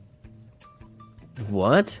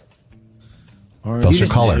 What? Those are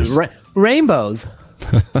colors. Rainbows.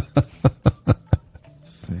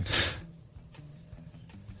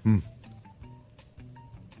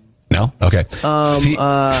 No? Okay.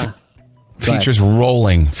 Features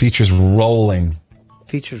rolling. Features rolling.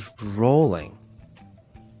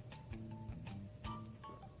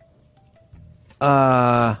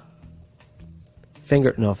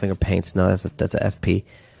 Finger paints. No, that's a FP.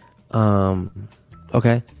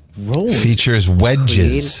 Okay. Rolling. Features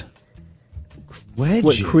wedges.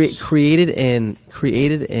 What, created in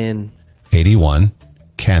 81,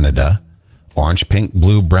 Canada. Orange, pink,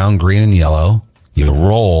 blue, brown, green, and yellow. You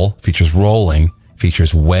roll. Features rolling.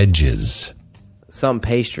 Features wedges. some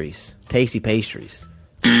pastries, tasty pastries.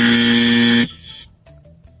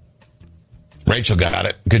 Rachel got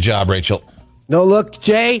it. Good job, Rachel. No, look,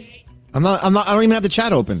 Jay. I don't even have the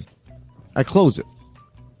chat open. I close it.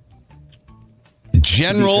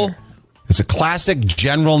 General. It's a classic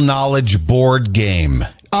general knowledge board game.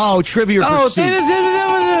 Oh, Trivia Pursuit.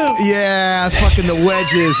 Yeah, fucking the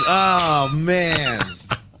wedges. Oh, man.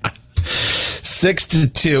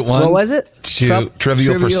 6-2. What was it?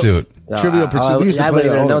 Trivial Pursuit. Trivial Pursuit. We used to play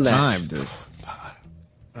that all the time, dude.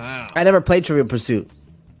 I never played Trivial Pursuit.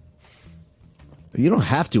 You don't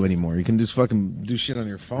have to anymore. You can just fucking do shit on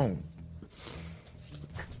your phone.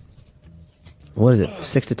 What is it?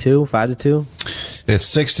 6-2? 5-2?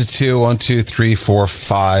 It's 6-2. 1, 2, 3, 4,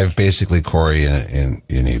 5. Basically, Corey, and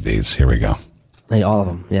you need these. Here we go. I need all of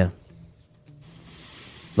them. Yeah.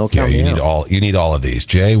 No Yeah, count you me need out. all. You need all of these.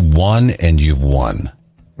 Jay, one, and you've won.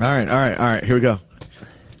 All right. Here we go.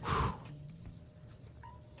 What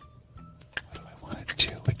do I want to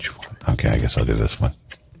do? Which one? Okay, I guess I'll do this one.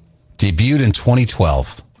 Debuted in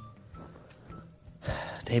 2012.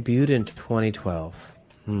 Debuted in 2012.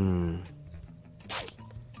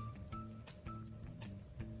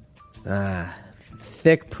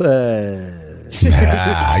 Thick puss.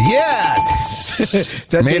 Yes.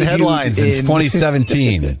 That Made debuted headlines in in-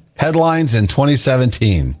 2017. Headlines in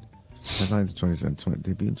 2017. Headlines 27,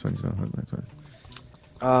 debut in 2012.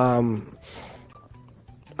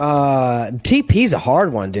 TP's a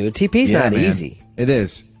hard one, dude. TP's not easy. It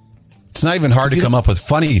is. It's not even hard to come up with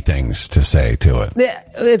funny things to say to it. Yeah,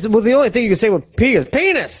 the only thing you can say with P is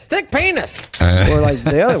penis, thick penis, or like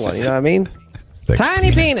the other one. You know what I mean? Thick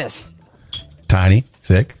Tiny penis. Tiny,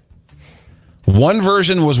 thick. One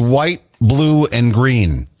version was white, blue, and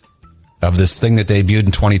green of this thing that debuted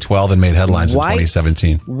in 2012 and made headlines in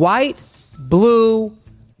 2017. White, blue,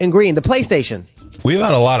 and green. The PlayStation. We've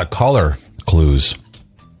had a lot of color clues.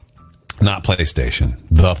 Not PlayStation.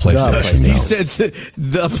 The PlayStation. PlayStation. He no. said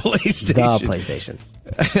the PlayStation. The PlayStation.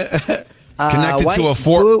 Connected white, to a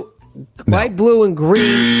four. blue, white, blue, and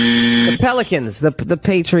green. The Pelicans. The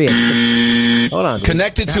Patriots. Hold on.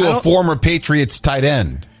 Connected to a former Patriots tight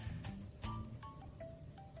end.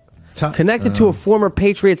 Connected to a former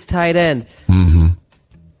Patriots tight end. I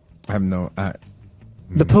have no.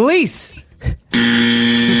 The police.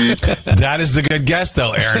 That is a good guess,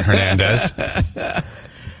 though, Aaron Hernandez.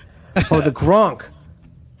 Oh, the Gronk.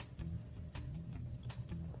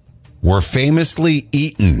 Were famously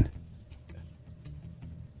eaten.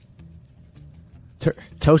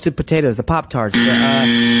 Toasted potatoes, the Pop Tarts,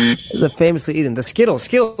 the famously eaten, the Skittles.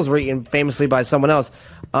 Skittles were eaten famously by someone else.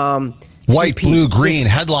 White, GP. blue, green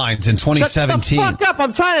headlines in Shut the 2017. fuck up!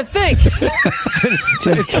 I'm trying to think.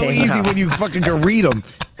 It's so easy when you fucking can read them.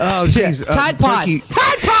 Oh, jeez. Tide Pods. turkey-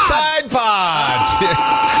 Tide Pods. Tide Pods.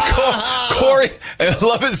 Corey, I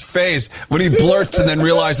love his face when he blurts and then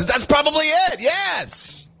realizes that's probably it.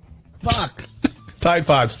 Yes. Fuck. Tide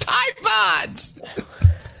Pods. Tide Pods.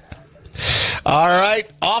 All right.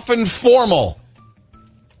 Often formal.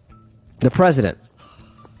 The president.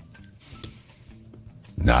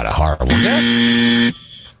 Not a horrible guess.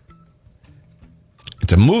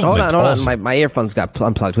 It's a movement. Hold on. also. My earphones got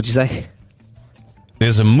unplugged. What'd you say?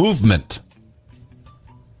 There's a movement.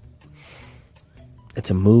 It's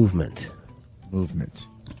a movement. Movement.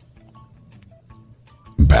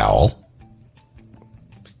 Bowel.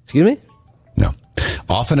 Excuse me? No.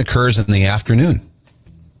 Often occurs in the afternoon.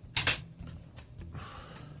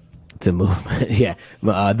 It's a movement. Yeah.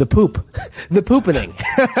 The poop. The poopening.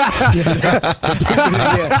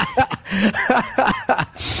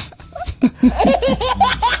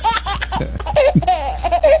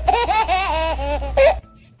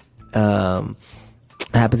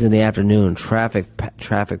 Happens in the afternoon. Traffic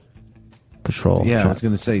patrol. Yeah, I was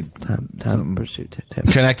going to say. Time pursuit.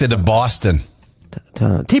 Connected to Boston.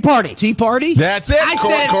 Tea party. Tea party? That's it. I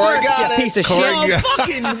Corey, said Corey first, got you it. piece of Corey shit. got-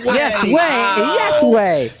 Fucking way. Yes, way. Yes,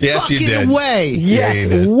 way. Yes, you Fucking did. way. Yes, you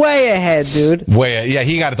did. way ahead, dude. Wait, yeah,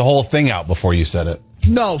 he got the whole thing out before you said it.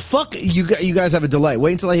 No, fuck. You guys have a delay.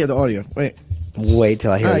 Wait until I hear the audio. Wait. Wait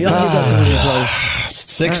till I hear All right, it. y'all hear that.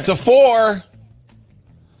 6-4.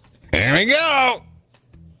 There we go.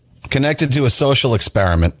 Connected to a social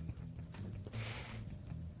experiment.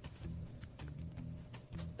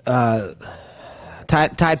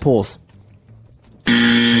 Tide pools.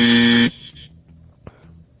 Connect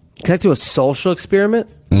to a social experiment?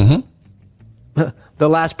 Mm-hmm. The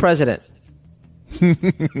last president.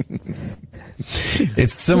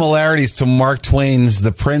 Its similarities to Mark Twain's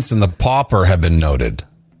The Prince and the Pauper have been noted.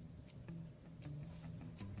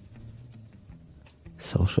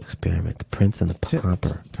 Social experiment. The Prince and the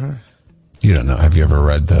Pauper. You don't know. Have you ever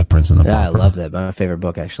read The Prince and the Pauper? Yeah, I love that. My favorite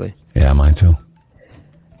book, actually. Yeah, mine too.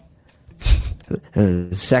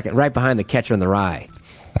 Second, right behind The Catcher in the Rye.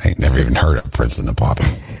 I ain't never even heard of Prince and the Pauper.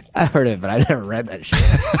 I heard it, but I never read that shit.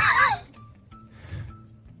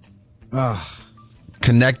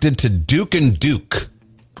 Connected to Duke and Duke.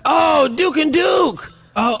 Oh, Duke and Duke!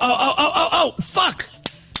 Oh, fuck.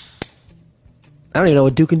 I don't even know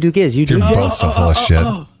what Duke and Duke is. You do. You're both so full of shit.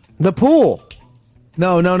 The pool.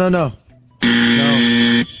 No.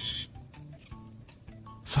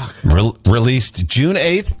 Released June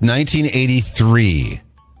 8th, 1983.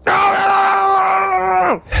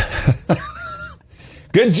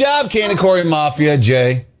 Good job, Candy Corey Mafia,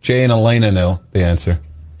 Jay. Jay and Elena know the answer.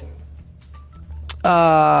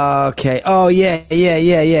 Okay. Oh,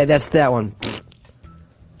 yeah. That's that one.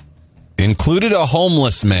 Included a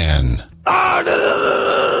homeless man.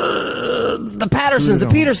 The Pattersons, the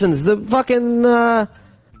Petersons, the fucking...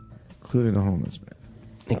 Included a homeless man.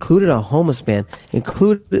 Included a homeless man.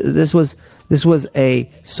 This was a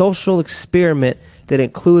social experiment that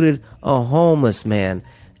included a homeless man.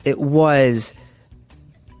 It was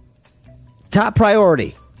top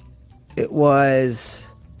priority. It was...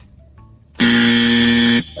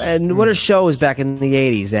 And what a show was back in the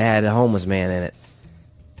 80s that had a homeless man in it.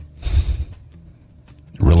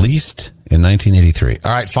 Released in 1983.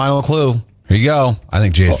 All right, final clue. Here you go. I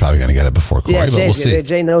think Jay's probably going to get it before Corey, but we'll see.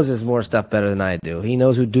 Jay knows his more stuff better than I do. He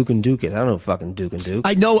knows who Duke and Duke is. I don't know who fucking Duke and Duke.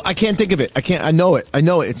 I know. I can't think of it. I know it.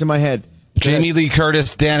 It's in my head. Jamie Lee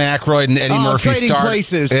Curtis, Dan Aykroyd, and Eddie Murphy Trading start.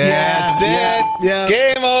 Places. Yeah, that's it. Yeah.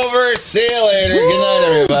 Game over. See you later. Good night,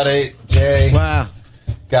 everybody. Jay. Wow.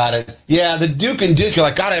 Got it. Yeah, the Duke and Duke. You're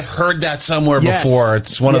like, God, I've heard that somewhere Yes. before.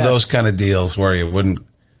 It's one of those kind of deals where you wouldn't.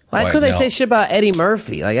 Why couldn't they say shit about Eddie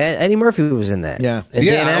Murphy? Like Eddie Murphy was in that. Yeah. And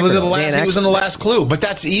Yeah, Dan he was Aykroyd. in the last clue, but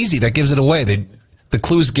that's easy. That gives it away. The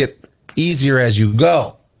clues get easier as you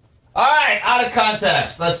go. All right, out of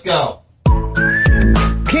context. Let's go.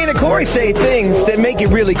 Kane and Corey say things that make you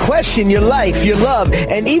really question your life, your love,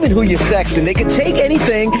 and even who you're sexting. They can take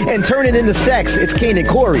anything and turn it into sex. It's Kane and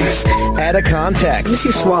Corey's Out of Context. Let me see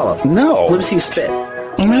you swallow. No. Let me see you spit.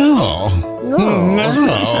 No.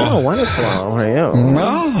 Oh, why not swallow?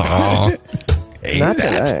 No. Not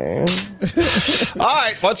today. All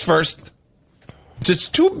right, what's first? It's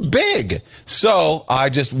too big. So I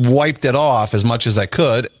just wiped it off as much as I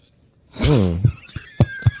could.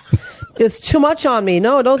 It's too much on me.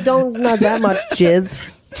 No, don't not that much, jizz.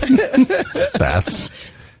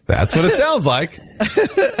 That's what it sounds like.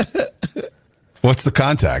 What's the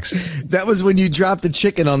context? That was when you dropped the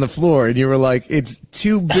chicken on the floor and you were like, it's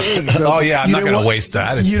too big. So Oh, yeah, I'm not going to waste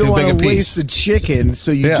that. It's you too don't big a want to piece. waste the chicken,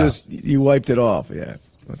 so you wiped it off. Yeah.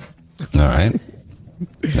 All right.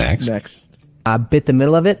 Next. Next. I bit the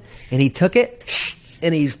middle of it, and he took it,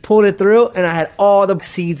 and he pulled it through, and I had all the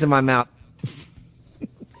seeds in my mouth.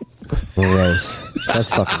 Gross. That's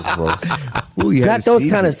fucking gross. Ooh, you had Not those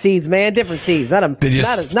seeds kind in- of seeds, man. Different seeds. Not the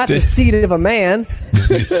did- seed of a man.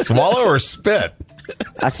 Did you swallow or spit?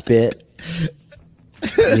 I spit.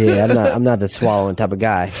 Yeah, I'm not the swallowing type of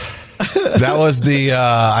guy. That was the,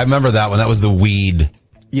 I remember that one. That was the weed.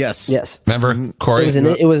 Yes. Yes. Remember, Corey?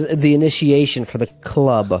 It was the initiation for the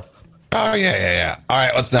club. Oh, yeah. All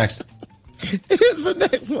right, what's next? Here's the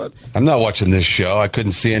next one. I'm not watching this show. I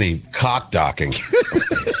couldn't see any cock docking.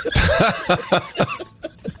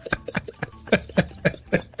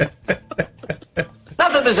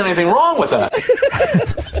 Not that there's anything wrong with that.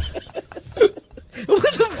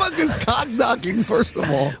 What the fuck is cock knocking, first of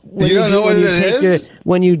all? You don't know what it is?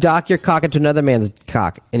 When you dock your cock into another man's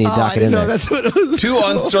cock, and you dock it in there. That's what it was. Two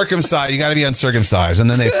uncircumcised. You got to be uncircumcised, and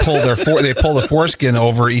then they pull they pull the foreskin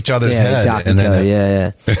over each other's Yeah, head, dock and each then other.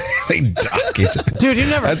 Yeah. they dock each other. Dude, you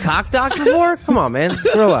never cock docked before? Come on, man.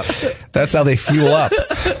 Grow up. That's how they fuel up.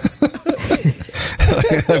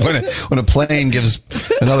 when a plane gives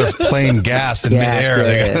another plane gas in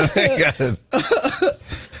midair, they gotta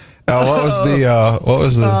what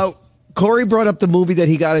was the? Corey brought up the movie that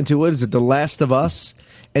he got into. What is it? The Last of Us.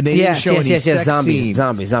 And they didn't show any sex scenes.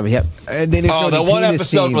 Zombie. Yep. And they didn't show the any one penis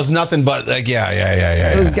episode scenes. was nothing but like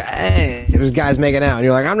It was guys making out, and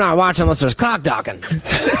you're like, I'm not watching unless there's cock docking.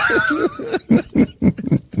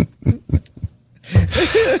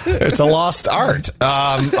 It's a lost art.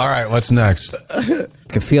 All right, what's next? I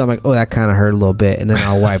can feel. I'm like, oh, that kind of hurt a little bit, and then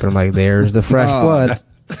I'll wipe, and I'm like, there's the fresh blood.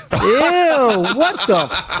 Ew! What the?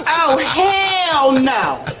 Oh, hell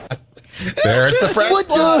no. There's the fresh What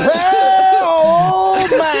blood. the hell? Oh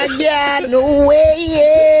my God! No way!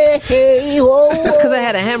 Yeah. Hey, whoa, whoa. That's because I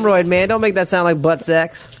had a hemorrhoid, man. Don't make that sound like butt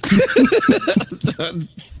sex.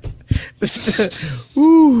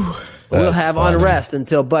 We'll have unrest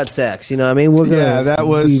until butt sex. You know what I mean? We're gonna, Yeah, that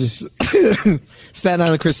was Staten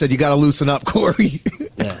Island. Chris said, "You got to loosen up, Corey."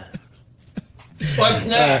 Yeah. What's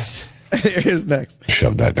next? Here's next.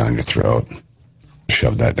 Shove that down your throat.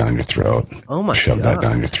 Shove that down your throat. Oh my Shove God. that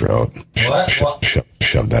down your throat.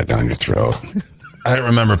 Shove that down your throat. I don't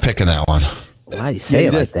remember picking that one. Why do you say you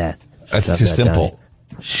it did. like that? That's Shove too that down simple.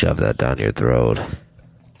 Shove that down your throat.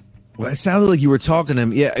 Well, it sounded like you were talking to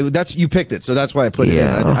him. Yeah, that's you picked it, so that's why I put it in.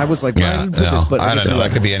 I was like, why Yeah, did you put this? But I don't know.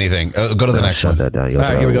 That could be anything. Go to the next Shove one. that down your All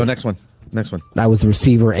right, throat. here we go. Next one. I was the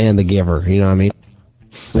receiver and the giver. You know what I mean?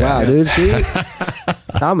 Wow, dude. See,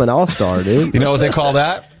 I'm an all-star, dude. You know what they call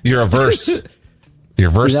that? You're a verse. You're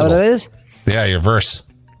Is that versatile. what it is? Yeah, you're verse.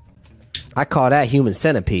 I call that human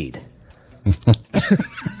centipede.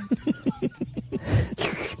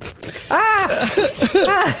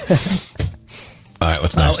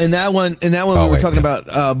 What's next? In that one, we were talking about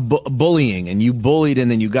bullying, and you bullied,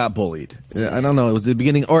 and then you got bullied. I don't know. It was the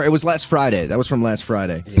beginning, or it was last Friday. That was from last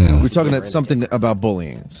Friday. We were talking about something about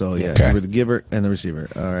bullying. So yeah, you were the giver and the receiver.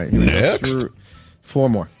 All right, next 4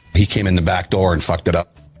 more. He came in the back door and fucked it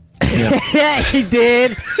up. Yeah, he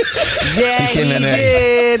did. Yeah, he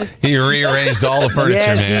did. He rearranged all the furniture,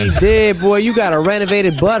 man. Yes, he did. Boy, you got a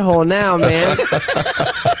renovated butthole now, man.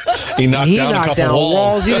 He knocked down a couple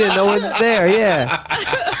walls. You didn't know it was there. Yeah.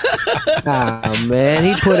 Oh man,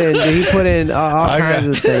 he put in all kinds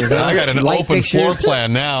of things. I got an Light open fixtures. floor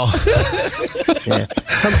plan now. Yeah.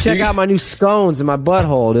 Come check out my new scones in my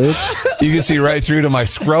butthole, dude. You can see right through to my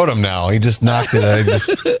scrotum now. He just knocked it. I just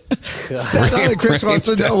Chris wants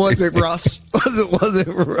to know, was it Russ? Was it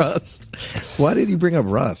Russ? Why did he bring up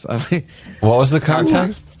Russ? I mean, what was the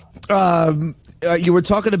context? You were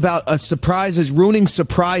talking about surprises, ruining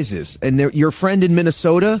surprises, and your friend in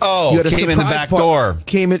Minnesota. Oh, you had a came in the back door.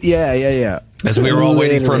 Came in, yeah. As we were all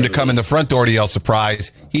waiting for him to come in the front door to yell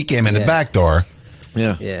surprise, he came in the back door.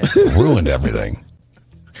 Yeah. Ruined everything.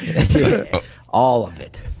 All of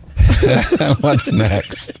it. What's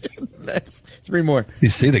next? Next 3 more. You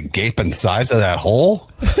see the gaping size of that hole?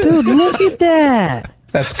 Dude, look at that.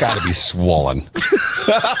 That's got to be swollen.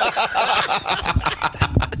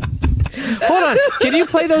 Hold on. Can you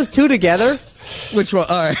play those two together? Which one?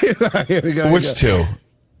 All right, here we go. Which two?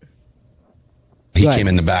 He came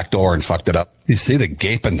in the back door and fucked it up. You see the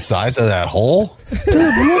gaping size of that hole? Dude,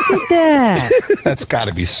 look at that. That's got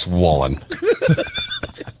to be swollen.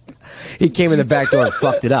 He came in the back door and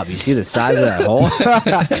fucked it up. You see the size of that hole?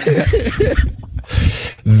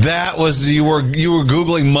 That was you were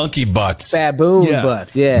Googling monkey butts. Baboon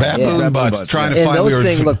butts, Baboon butts. Trying to and find those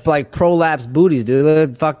things look like prolapsed booties, dude. They're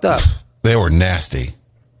fucked up. They were nasty.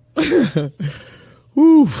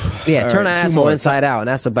 Woo. Yeah, All turn right, an 2 asshole more. inside out, and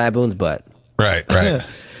that's a baboon's butt. Right.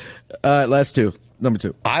 Last 2. Number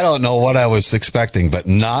 2. I don't know what I was expecting, but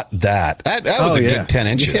not that. That was a good 10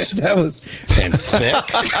 inches. Yeah, that was and thick.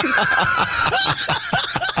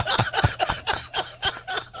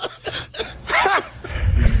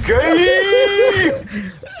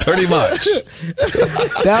 Pretty much.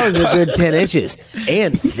 That was a good 10 inches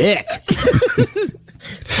and thick.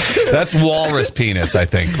 That's walrus penis, I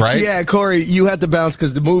think, right? Yeah, Corey, you had to bounce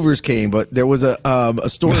because the movers came, but there was a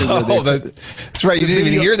story. Oh, that's right. You didn't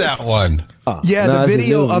even hear that one. Yeah, the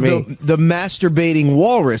video of the masturbating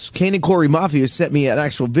walrus. Kane and Corey Mafia sent me an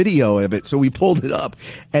actual video of it, so we pulled it up,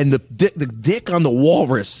 and the dick on the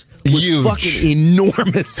walrus was huge. fucking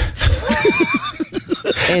enormous.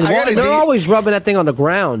 And they're always rubbing that thing on the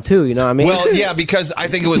ground too. You know what I mean? Well, yeah, because I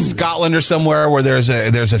think it was Scotland or somewhere where there's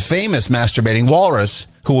a famous masturbating walrus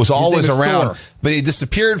who was always around, Thor. but he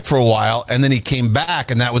disappeared for a while, and then he came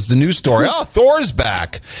back, and that was the news story. Oh, Thor's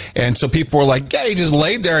back, and so people were like, "Yeah, he just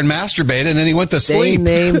laid there and masturbated, and then he went to sleep."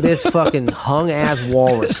 They named this fucking hung ass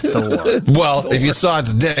walrus Thor. Well, if you saw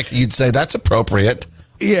its dick, you'd say that's appropriate.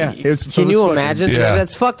 Yeah, can you imagine? Yeah.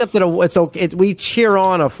 That's fucked up. We cheer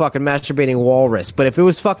on a fucking masturbating walrus, but if it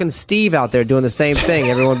was fucking Steve out there doing the same thing,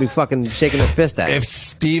 everyone would be fucking shaking their fist at him. If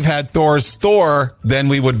Steve had Thor's Thor, then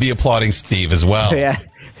we would be applauding Steve as well. Yeah.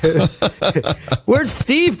 Where'd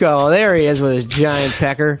Steve go? There he is with his giant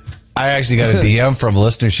pecker. I actually got a DM from a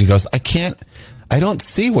listener. She goes, I don't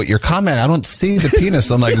see what you're commenting. I don't see the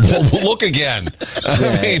penis. I'm like, well, look again.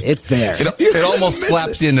 I mean, it's there. It almost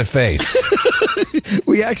slaps you in the face.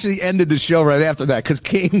 We actually ended the show right after that because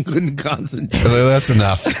Kane couldn't concentrate. Well, that's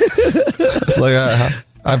enough. It's like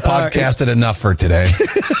I've podcasted enough for today.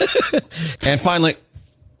 And finally,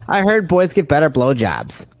 I heard boys get better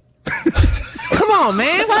blowjobs. Come on,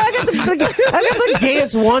 man! I got the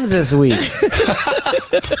gayest ones this week.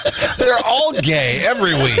 So they're all gay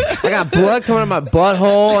every week. I got blood coming out of my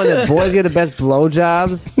butthole, and the boys get the best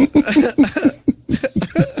blowjobs.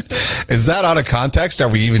 Is that out of context? Are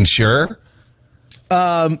we even sure?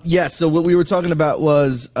 Yeah, so what we were talking about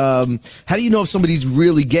was how do you know if somebody's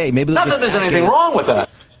really gay? Maybe Not that there's anything wrong with that.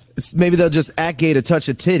 Maybe they'll just act gay to touch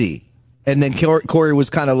a titty. And then Corey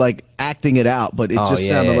was kind of like acting it out, but it just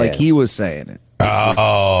sounded like he was saying it.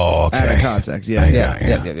 Oh, okay. Out of context, yeah.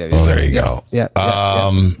 Well, there you go. Yeah.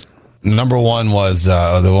 Number 1 was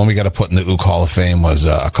the one we got to put in the Ook Hall of Fame was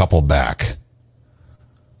a couple back.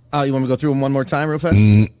 Oh, you want me to go through them one more time real fast?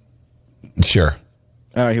 Sure.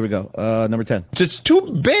 All right, here we go. Number 10. It's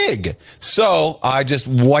too big. So I just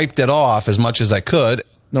wiped it off as much as I could.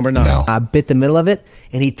 Number 9. No. I bit the middle of it,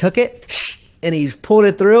 and he took it, and he pulled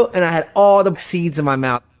it through, and I had all the seeds in my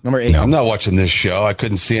mouth. Number 8. No, I'm not watching this show. I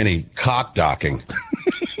couldn't see any cock docking.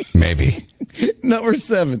 Maybe. Number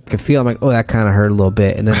 7. I can feel, I'm like, oh, that kind of hurt a little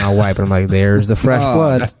bit, and then I'll wipe it. I'm like, there's the fresh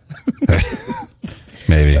blood.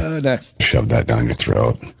 Maybe. Next. Shove that down your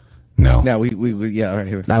throat. No. Now we yeah. All right,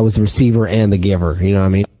 here. That was the receiver and the giver. You know what I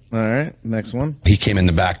mean? All right. Next one. He came in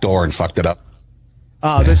the back door and fucked it up.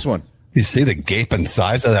 Oh, this one. You see the gaping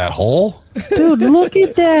size of that hole? Dude, look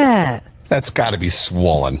at that. That's got to be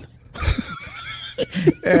swollen.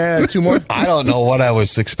 Two more. I don't know what I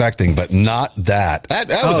was expecting, but not that. That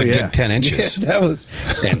was a good 10 inches. Yeah, that was.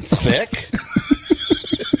 And thick?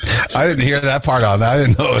 I didn't hear that part on that. I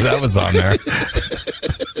didn't know that was on there.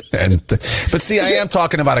 But see, I am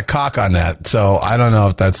talking about a cock on that, so I don't know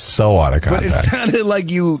if that's so out of But it context. sounded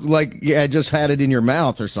like you just had it in your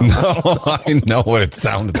mouth or something. No, I know what it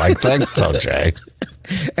sounded like. Thanks, though, Jay.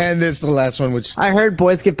 And this is the last one, which I heard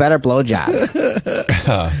boys get better blowjobs.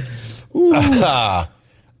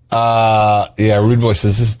 Yeah, Rude Boy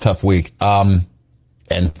says this is a tough week. And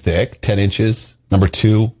thick, 10 inches. Number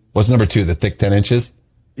 2. What's number 2? The thick 10 inches?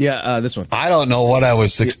 yeah, this one. I don't know what I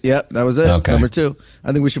was. Yep, that was it. Okay. Number 2.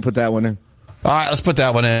 I think we should put that one in. All right, let's put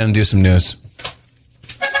that one in and do some news.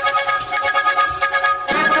 And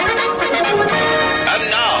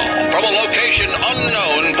now, from a location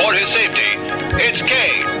unknown for his safety, it's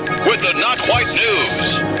Kane with the Not Quite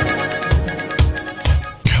News.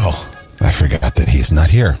 Oh, I forgot that he's not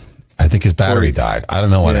here. I think his battery died. I don't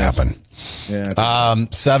know what happened. Yeah.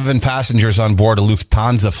 7 passengers on board a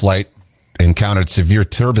Lufthansa flight encountered severe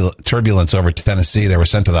turbulence over Tennessee. They were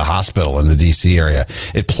sent to the hospital in the D.C. area.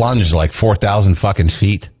 It plunged like 4,000 fucking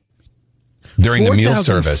feet during the meal 4,000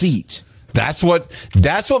 service. feet. That's what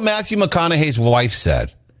Matthew McConaughey's wife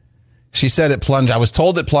said. She said it plunged. I was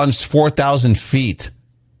told it plunged 4,000 feet.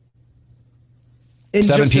 In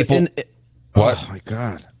 7 just people. What? Oh my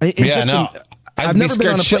god! Yeah, no. I've never been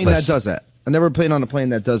on a plane that does that. I've never been on a plane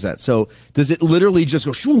that does that. So does it literally just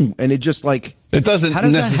go shoom and it just like it doesn't how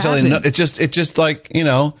does necessarily that happen? it just like, you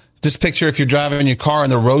know, just picture if you're driving your car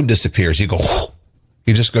and the road disappears, you go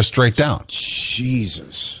you just go straight down.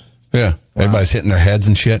 Jesus. Yeah. Wow. Everybody's hitting their heads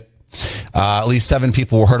and shit. At least 7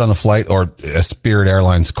 people were hurt on the flight, or Spirit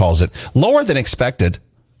Airlines calls it lower than expected.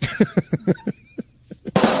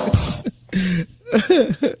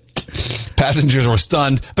 Passengers were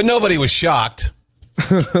stunned, but nobody was shocked.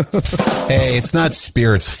 Hey, it's not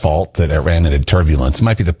Spirit's fault that it ran into turbulence. It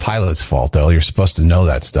might be the pilot's fault, though. You're supposed to know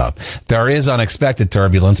that stuff. There is unexpected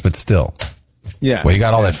turbulence, but still. Yeah. Well, you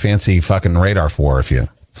got all that fancy fucking radar for if you...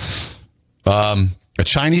 A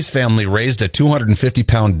Chinese family raised a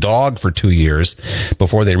 250-pound dog for 2 years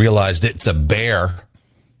before they realized it's a bear.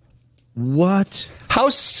 What? How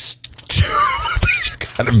stupid you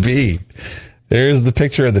gotta be? There's the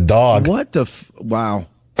picture of the dog. What the... wow.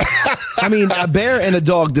 I mean, a bear and a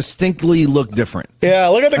dog distinctly look different. Yeah,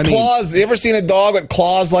 look at the claws. You ever seen a dog with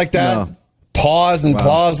claws like that? No. Paws and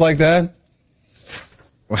claws like that?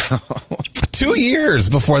 Wow. 2 years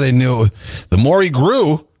before they knew. The more he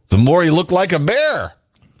grew, the more he looked like a bear.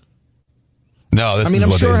 No, this is I'm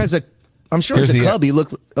what sure they, as a cub, he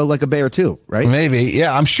looked like a bear too, right? Maybe.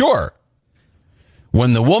 Yeah, I'm sure.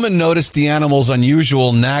 When the woman noticed the animal's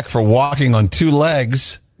unusual knack for walking on 2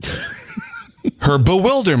 legs, her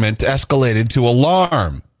bewilderment escalated to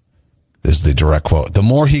alarm. This is the direct quote. The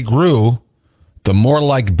more he grew, the more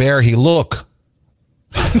like bear he looked.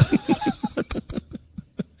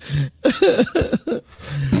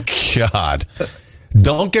 God.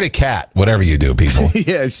 Don't get a cat, whatever you do, people.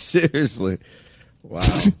 Yeah, seriously. Wow.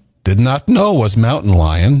 Did not know was mountain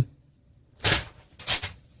lion.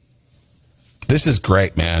 This is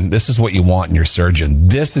great, man. This is what you want in your surgeon.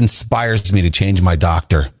 This inspires me to change my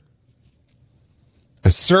doctor. A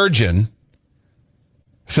surgeon,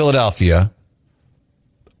 Philadelphia,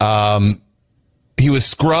 he was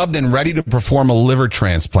scrubbed and ready to perform a liver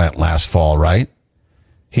transplant last fall, right?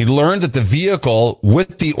 He learned that the vehicle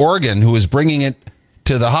with the organ who was bringing it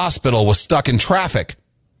to the hospital was stuck in traffic.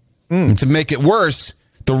 And to make it worse,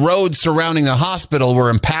 the roads surrounding the hospital were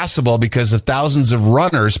impassable because of thousands of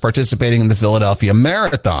runners participating in the Philadelphia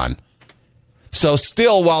Marathon. So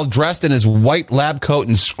still, while dressed in his white lab coat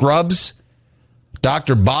and scrubs,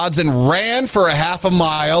 Dr. Bodson ran for a half a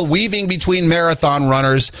mile, weaving between marathon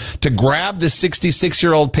runners to grab the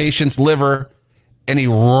 66-year-old patient's liver, and he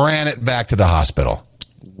ran it back to the hospital.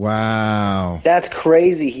 Wow. That's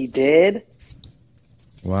crazy. He did?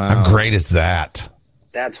 Wow. How great is that?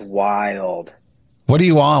 That's wild. What are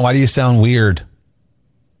you on? Why do you sound weird?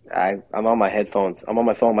 I'm on my headphones. I'm on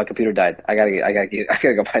my phone. My computer died. I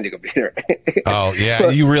gotta go find a computer. Oh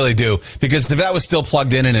yeah, you really do. Because if that was still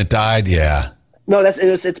plugged in and it died, yeah. No,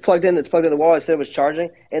 it's plugged in. It's plugged in the wall. It said it was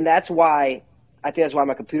charging, and that's why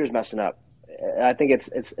my computer's messing up. I think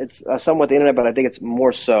it's somewhat the internet, but I think it's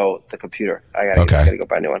more so the computer. I gotta go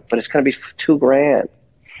buy a new one. But it's gonna be $2,000.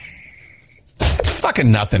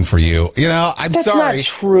 fucking nothing for you. You know, I'm That's sorry. not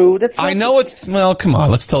true. That's not I know it's, well, come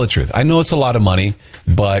on, let's tell the truth. I know it's a lot of money,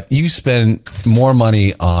 but you spend more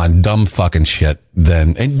money on dumb fucking shit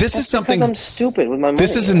than, and this is something. Because I'm stupid with my money.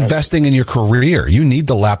 This is investing in your career. You need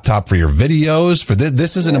the laptop for your videos. For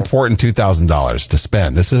this is an important $2,000 to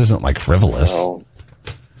spend. This isn't like frivolous. No.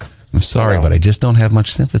 I'm sorry, but I just don't have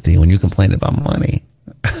much sympathy when you complain about money.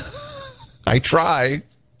 I try.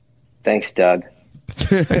 Thanks, Doug.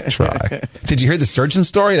 I try. Did you hear the surgeon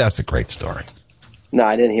story? That's a great story. No,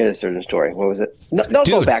 I didn't hear the surgeon story. What was it? No, don't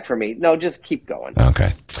go back for me. No, just keep going.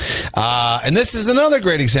 Okay. And this is another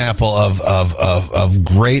great example of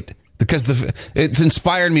great, because it's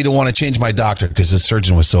inspired me to want to change my doctor because the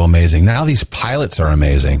surgeon was so amazing. Now these pilots are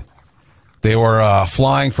amazing. They were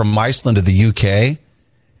flying from Iceland to the UK,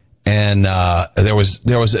 and there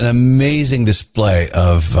was an amazing display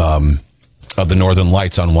of the Northern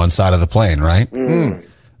Lights on one side of the plane, right? Mm.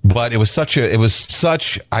 But it was such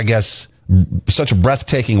I guess, such a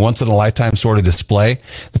breathtaking, once in a lifetime sort of display.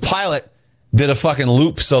 The pilot did a fucking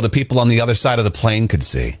loop so the people on the other side of the plane could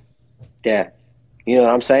see. Yeah. You know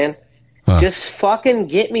what I'm saying? Huh. Just fucking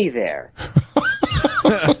get me there.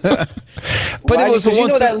 But Why? it was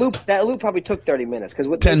Because that loop probably took 30 minutes.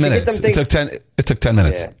 10 minutes. It took 10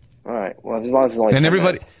 minutes. Yeah. All right. Well, as long as it's only and 10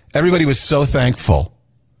 minutes. everybody was so thankful.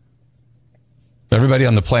 Everybody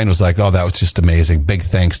on the plane was like, "Oh, that was just amazing! Big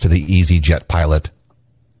thanks to the EasyJet pilot."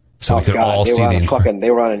 So we could all see the.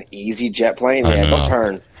 They were on an EasyJet plane. Yeah, don't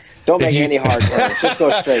turn. Don't make any hard turns. Just go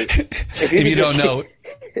straight. If you don't know,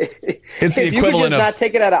 it's the equivalent of. If you could just of not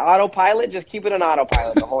take it out of autopilot, just keep it on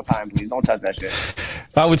autopilot the whole time, please. Don't touch that shit.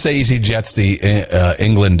 I would say EasyJet's the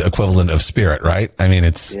England equivalent of Spirit, right? I mean,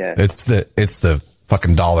 it's the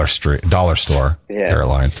fucking dollar store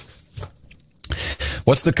airline.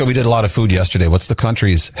 We did a lot of food yesterday. What's the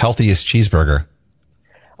country's healthiest cheeseburger?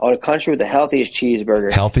 Oh, the country with the healthiest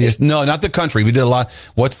cheeseburger. Healthiest? No, not the country. We did a lot.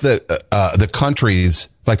 What's the country's,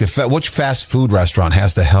 like which fast food restaurant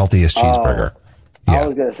has the healthiest cheeseburger? Yeah. I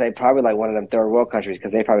was going to say probably like one of them third world countries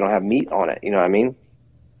because they probably don't have meat on it. You know what I mean?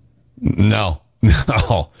 No.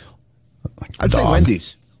 I'd say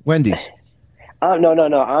Wendy's. Wendy's.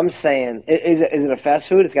 No. I'm saying, is it a fast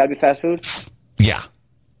food? It's got to be fast food? Yeah.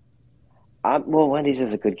 Well, Wendy's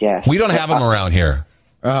is a good guess. We don't have them around here.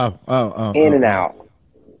 In-N-Out.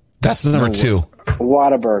 That's the number 2.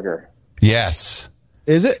 Whataburger. Yes.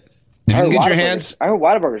 Is it? If you can get your hands. I heard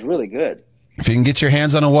Whataburger's really good. If you can get your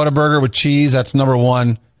hands on a Whataburger with cheese, that's number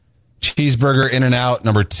 1. Cheeseburger, In-N-Out,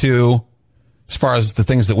 number 2. As far as the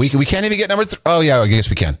things that we can't even get number 3. Oh yeah, I guess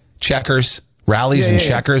we can. Checkers, Rallies, and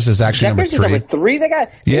Checkers is actually Checkers number 3. Is number 3. They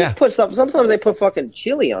got sometimes they put fucking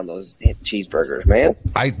chili on those cheeseburgers, man.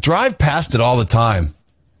 I drive past it all the time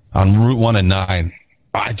on Route 1 and 9.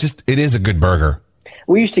 It is a good burger.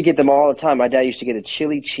 We used to get them all the time. My dad used to get a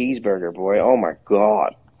chili cheeseburger, boy. Oh my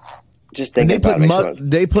god. Just thinking about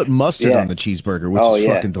it. They put mustard on the cheeseburger, which is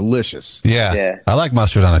fucking delicious. Yeah. I like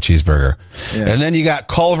mustard on a cheeseburger. Yeah. And then you got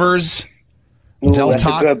Culver's. Ooh,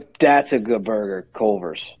 that's a good burger,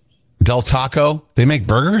 Culver's. Del Taco. They make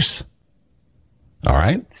burgers? All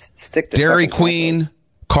right. Dairy Queen,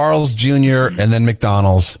 Carl's Jr., and then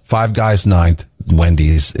McDonald's. Five Guys 9th.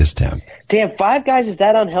 Wendy's is 10th. Damn, Five Guys is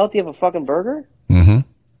that unhealthy of a fucking burger? Mm-hmm.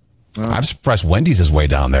 I'm surprised Wendy's is way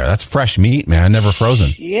down there. That's fresh meat, man. Never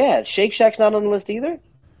frozen. Yeah. Shake Shack's not on the list either?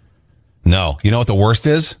 No. You know what the worst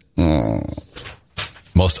is?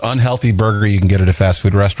 Most unhealthy burger you can get at a fast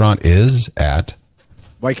food restaurant is at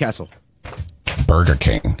White Castle. Burger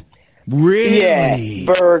King. Really?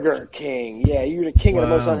 Yeah, Burger King. Yeah, you're the king of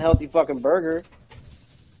the most unhealthy fucking burger.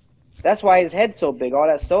 That's why his head's so big, all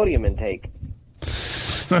that sodium intake.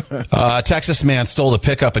 Texas man stole a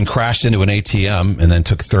pickup and crashed into an ATM and then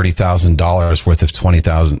took $30,000 worth of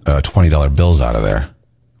 $20 bills out of there.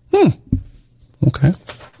 Okay.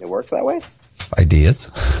 It works that way? Ideas.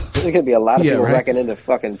 There's going to be a lot of people wrecking into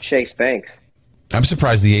fucking Chase Banks. I'm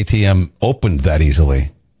surprised the ATM opened that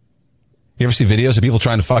easily. You ever see videos of people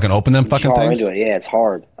trying to fucking open them fucking things? Into it. Yeah, it's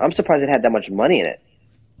hard. I'm surprised it had that much money in it.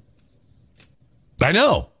 I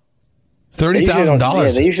know.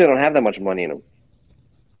 $30,000. They usually don't have that much money in them.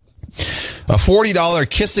 A $40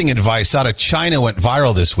 kissing advice out of China went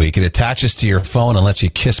viral this week. It attaches to your phone and lets you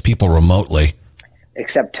kiss people remotely.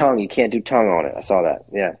 Except tongue. You can't do tongue on it. I saw that.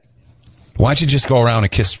 Yeah. Why don't you just go around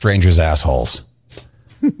and kiss strangers' assholes?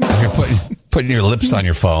 You're putting your lips on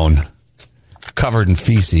your phone, covered in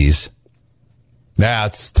feces.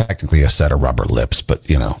 That's technically a set of rubber lips, but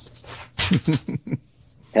you know.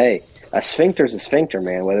 Hey, a sphincter's a sphincter,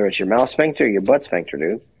 man. Whether it's your mouth sphincter or your butt sphincter,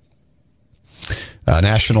 dude.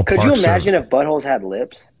 National Could parks. You imagine if buttholes had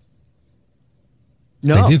lips?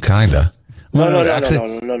 No, they do kinda.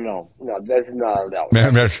 No.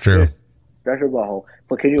 Man, that's true. That's your butthole.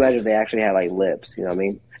 But could you imagine if they actually had like lips? You know what I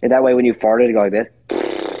mean? And that way, when you farted, you go like this.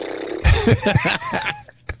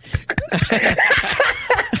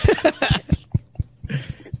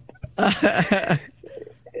 That'd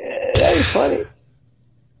be funny.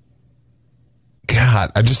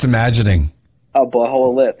 God, I'm just imagining. A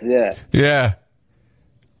butthole lips, yeah. Yeah.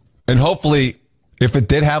 And hopefully, if it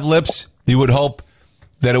did have lips, you would hope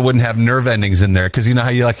that it wouldn't have nerve endings in there, because you know how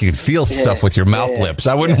you can feel stuff with your mouth lips.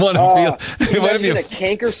 I wouldn't want to feel. What if you had a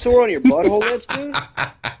canker sore on your butthole lips, dude?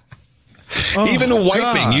 Even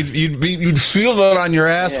wiping, you'd feel that on your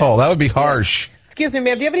asshole. That would be harsh. Excuse me,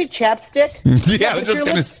 ma'am. Do you have any chapstick? Yeah, I was just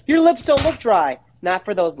gonna. Your lips don't look dry. Not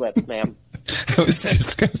for those lips, ma'am. I was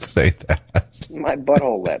just gonna say that. My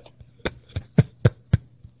butthole lips.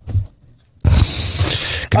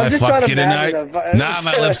 Can I fuck you tonight? Nah,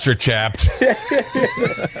 my lips are chapped. I'm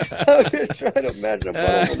just trying to imagine a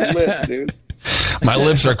butthole lip, dude. My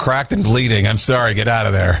lips are cracked and bleeding. I'm sorry. Get out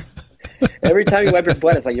of there. Every time you wipe your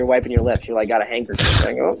butt, it's like you're wiping your lips. You like got a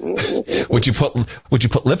handkerchief. Would you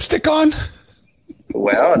put lipstick on?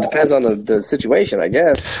 Well, it depends on the situation, I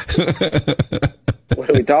guess. What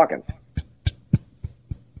are we talking?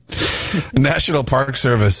 National Park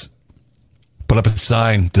Service put up a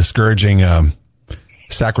sign discouraging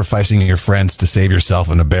sacrificing your friends to save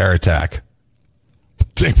yourself in a bear attack.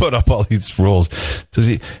 They put up all these rules.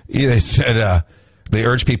 They said they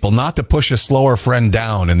urge people not to push a slower friend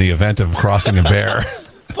down in the event of crossing a bear.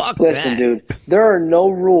 Listen, dude, there are no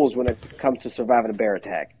rules when it comes to surviving a bear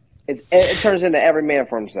attack. It turns into every man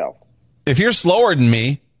for himself. If you're slower than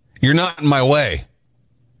me, you're not in my way.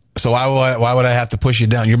 So why would I have to push you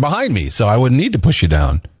down? You're behind me, so I wouldn't need to push you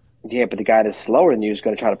down. Yeah, but the guy that's slower than you is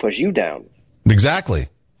going to try to push you down. Exactly.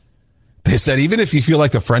 They said even if you feel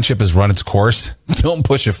like the friendship has run its course, don't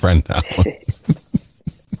push a friend down.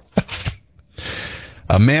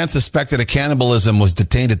 A man suspected of cannibalism was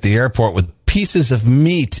detained at the airport with pieces of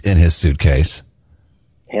meat in his suitcase.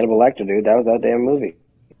 Hannibal Lecter, dude. That was that damn movie.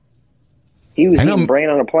 He was eating brain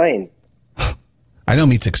on a plane. I know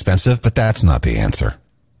meat's expensive, but that's not the answer.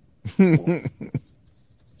 That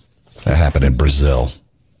happened in Brazil.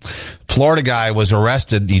 Florida guy was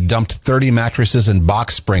arrested. He dumped 30 mattresses and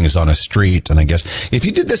box springs on a street. And I guess if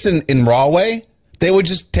you did this in Rahway, they would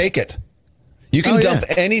just take it. You can dump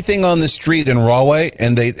anything on the street in Rahway,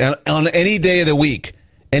 and on any day of the week,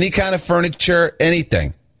 any kind of furniture,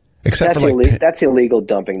 anything. Except that's illegal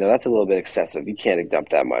dumping, though. That's a little bit excessive. You can't dump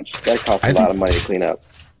that much. That costs a lot of money to clean up.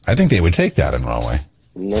 I think they would take that in Rahway.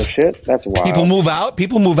 No shit. That's wild.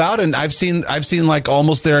 People move out, and I've seen like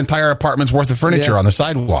almost their entire apartment's worth of furniture on the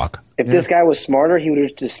sidewalk. If this guy was smarter, he would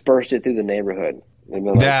have dispersed it through the neighborhood.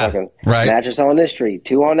 Right. Mattress on this street,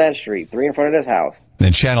 2 on that street, 3 in front of this house. And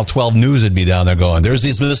then Channel 12 News would be down there going, there's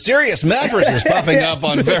these mysterious mattresses popping up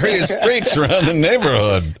on various streets around the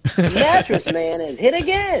neighborhood. Mattress man is hit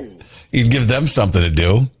again. You'd give them something to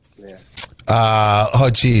do. Yeah.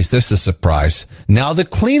 Geez, this is a surprise. Now the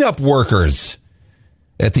cleanup workers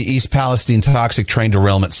at the East Palestine toxic train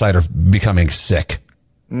derailment site are becoming sick.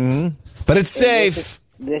 Mm-hmm. But it's safe.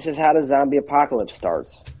 This is how the zombie apocalypse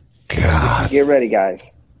starts. God. Get ready, guys.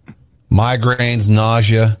 Migraines,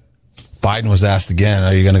 nausea. Biden was asked again,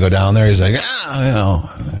 are you going to go down there? He's like,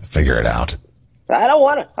 figure it out. I don't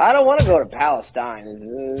want to go to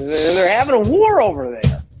Palestine. They're having a war over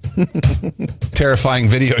there. Terrifying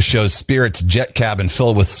video shows Spirit's jet cabin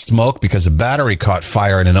filled with smoke because a battery caught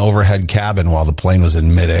fire in an overhead cabin while the plane was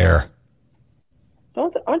in midair.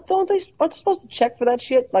 Aren't they supposed to check for that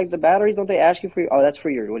shit? Like the batteries, don't they ask you for? That's for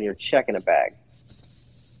when you're checking a bag.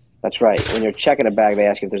 That's right. When you're checking a bag, they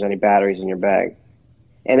ask you if there's any batteries in your bag.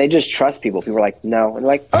 And they just trust people. People are like, no. And they're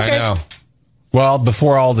like, okay. I know. Well,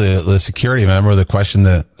 before all the security, remember the question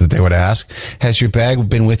that they would ask? Has your bag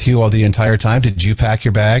been with you all the entire time? Did you pack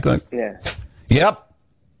your bag? Like, yeah. Yep.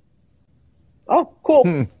 Oh,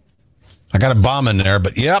 cool. I got a bomb in there,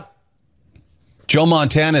 but yep. Joe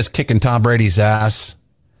Montana is kicking Tom Brady's ass.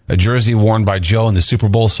 A jersey worn by Joe in the Super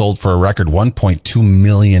Bowl sold for a record $1.2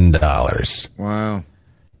 million. Wow.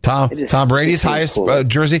 Tom Brady's highest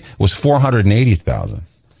jersey was $480,000.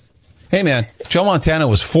 Hey, man, Joe Montana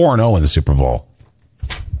was 4-0 in the Super Bowl.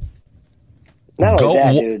 Not only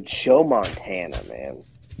that, dude, Joe Montana, man.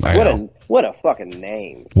 What a fucking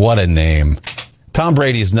name. What a name. Tom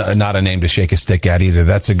Brady is not a name to shake a stick at either.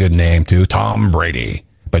 That's a good name, too. Tom Brady.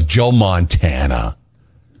 But Joe Montana.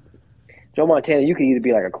 Joe Montana, you could either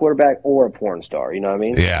be like a quarterback or a porn star. You know what I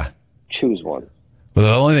mean? Yeah. Choose one. But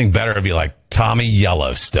the only thing better would be like Tommy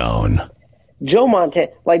Yellowstone. Joe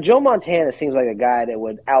Montana seems like a guy that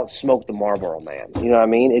would outsmoke the Marlboro Man. You know what I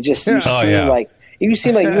mean? It just seems like you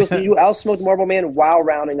outsmoke the Marlboro Man while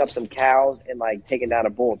rounding up some cows and like taking down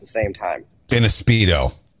a bull at the same time. In a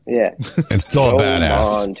Speedo. Yeah. And still a badass.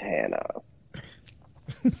 Montana.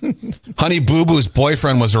 Honey Boo Boo's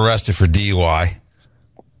boyfriend was arrested for DUI.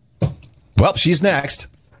 Well, she's next.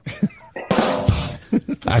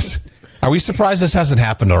 Are we surprised this hasn't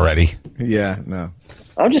happened already? Yeah, no.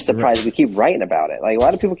 I'm just surprised we keep writing about it. Like, a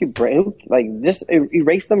lot of people keep just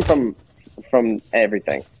erase them from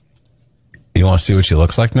everything. You want to see what she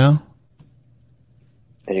looks like now?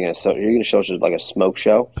 And you're gonna show us like a smoke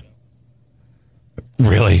show?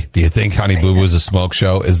 Really? Do you think Honey Boo Boo is a smoke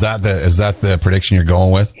show? Is that the prediction you're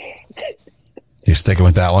going with? You sticking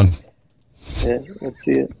with that one? Yeah, let's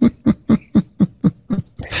see it.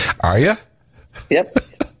 Are you? Yep.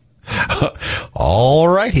 All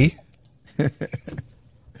righty.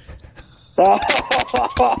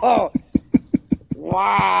 Oh,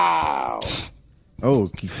 wow. Oh,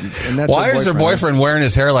 and that's why is her boyfriend wearing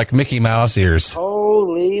his hair like Mickey Mouse ears?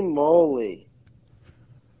 Holy moly.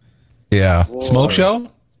 Yeah. Boy. Smoke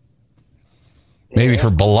show? Maybe for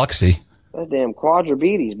Biloxi. That's damn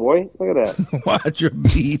quadrubetes, boy. Look at that.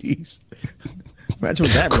 Quadrubetes. Imagine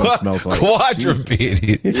what that really smells like.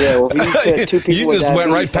 Quadrubetes. Yeah, well, you just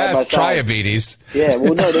went right past triabetes. Yeah,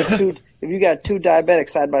 well, no, there's two. If you got two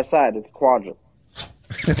diabetics side by side, it's quadra.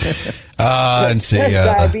 And see,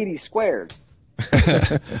 that's diabetes squared.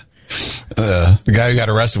 The guy who got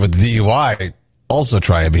arrested with DUI, also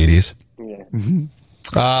triabetes. Yeah.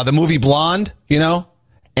 The movie Blonde,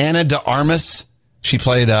 Anna de Armas, she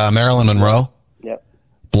played Marilyn Monroe. Yep.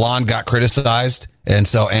 Blonde got criticized, and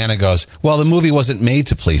so Anna goes, well, the movie wasn't made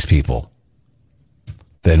to please people.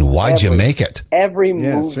 Then why'd you make it? Every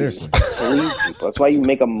movie seriously. please people. That's why you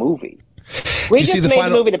make a movie. We just made a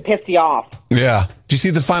movie to piss you off. Yeah. Did you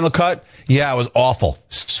see the final cut? Yeah, it was awful.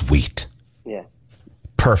 Sweet. Yeah.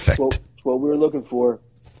 Perfect. That's what we were looking for.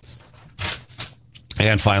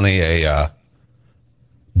 And finally, a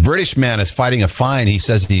British man is fighting a fine he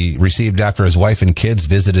says he received after his wife and kids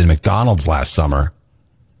visited McDonald's last summer.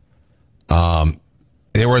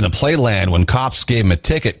 They were in the playland when cops gave him a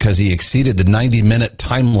ticket because he exceeded the 90-minute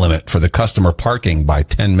time limit for the customer parking by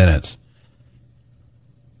 10 minutes.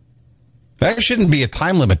 There shouldn't be a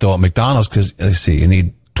time limit, though, at McDonald's because, let's see, you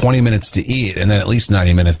need 20 minutes to eat and then at least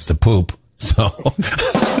 90 minutes to poop. So don't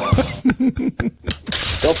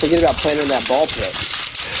forget about playing in that ball pit.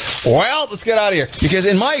 Well, let's get out of here. Because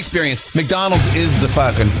in my experience, McDonald's is the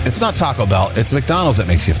fucking... It's not Taco Bell. It's McDonald's that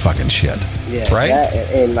makes you fucking shit. Yeah. Right?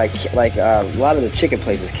 And like a lot of the chicken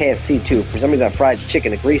places, KFC too, for some reason that fried chicken,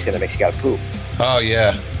 the grease in it makes you gotta poop. Oh,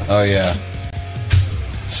 yeah. Oh, yeah.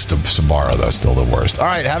 Sbarro, though, still the worst. All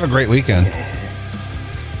right, have a great weekend.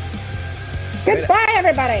 Goodbye,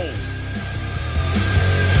 everybody.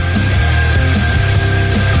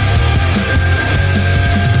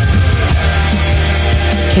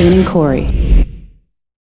 Kane and Corey.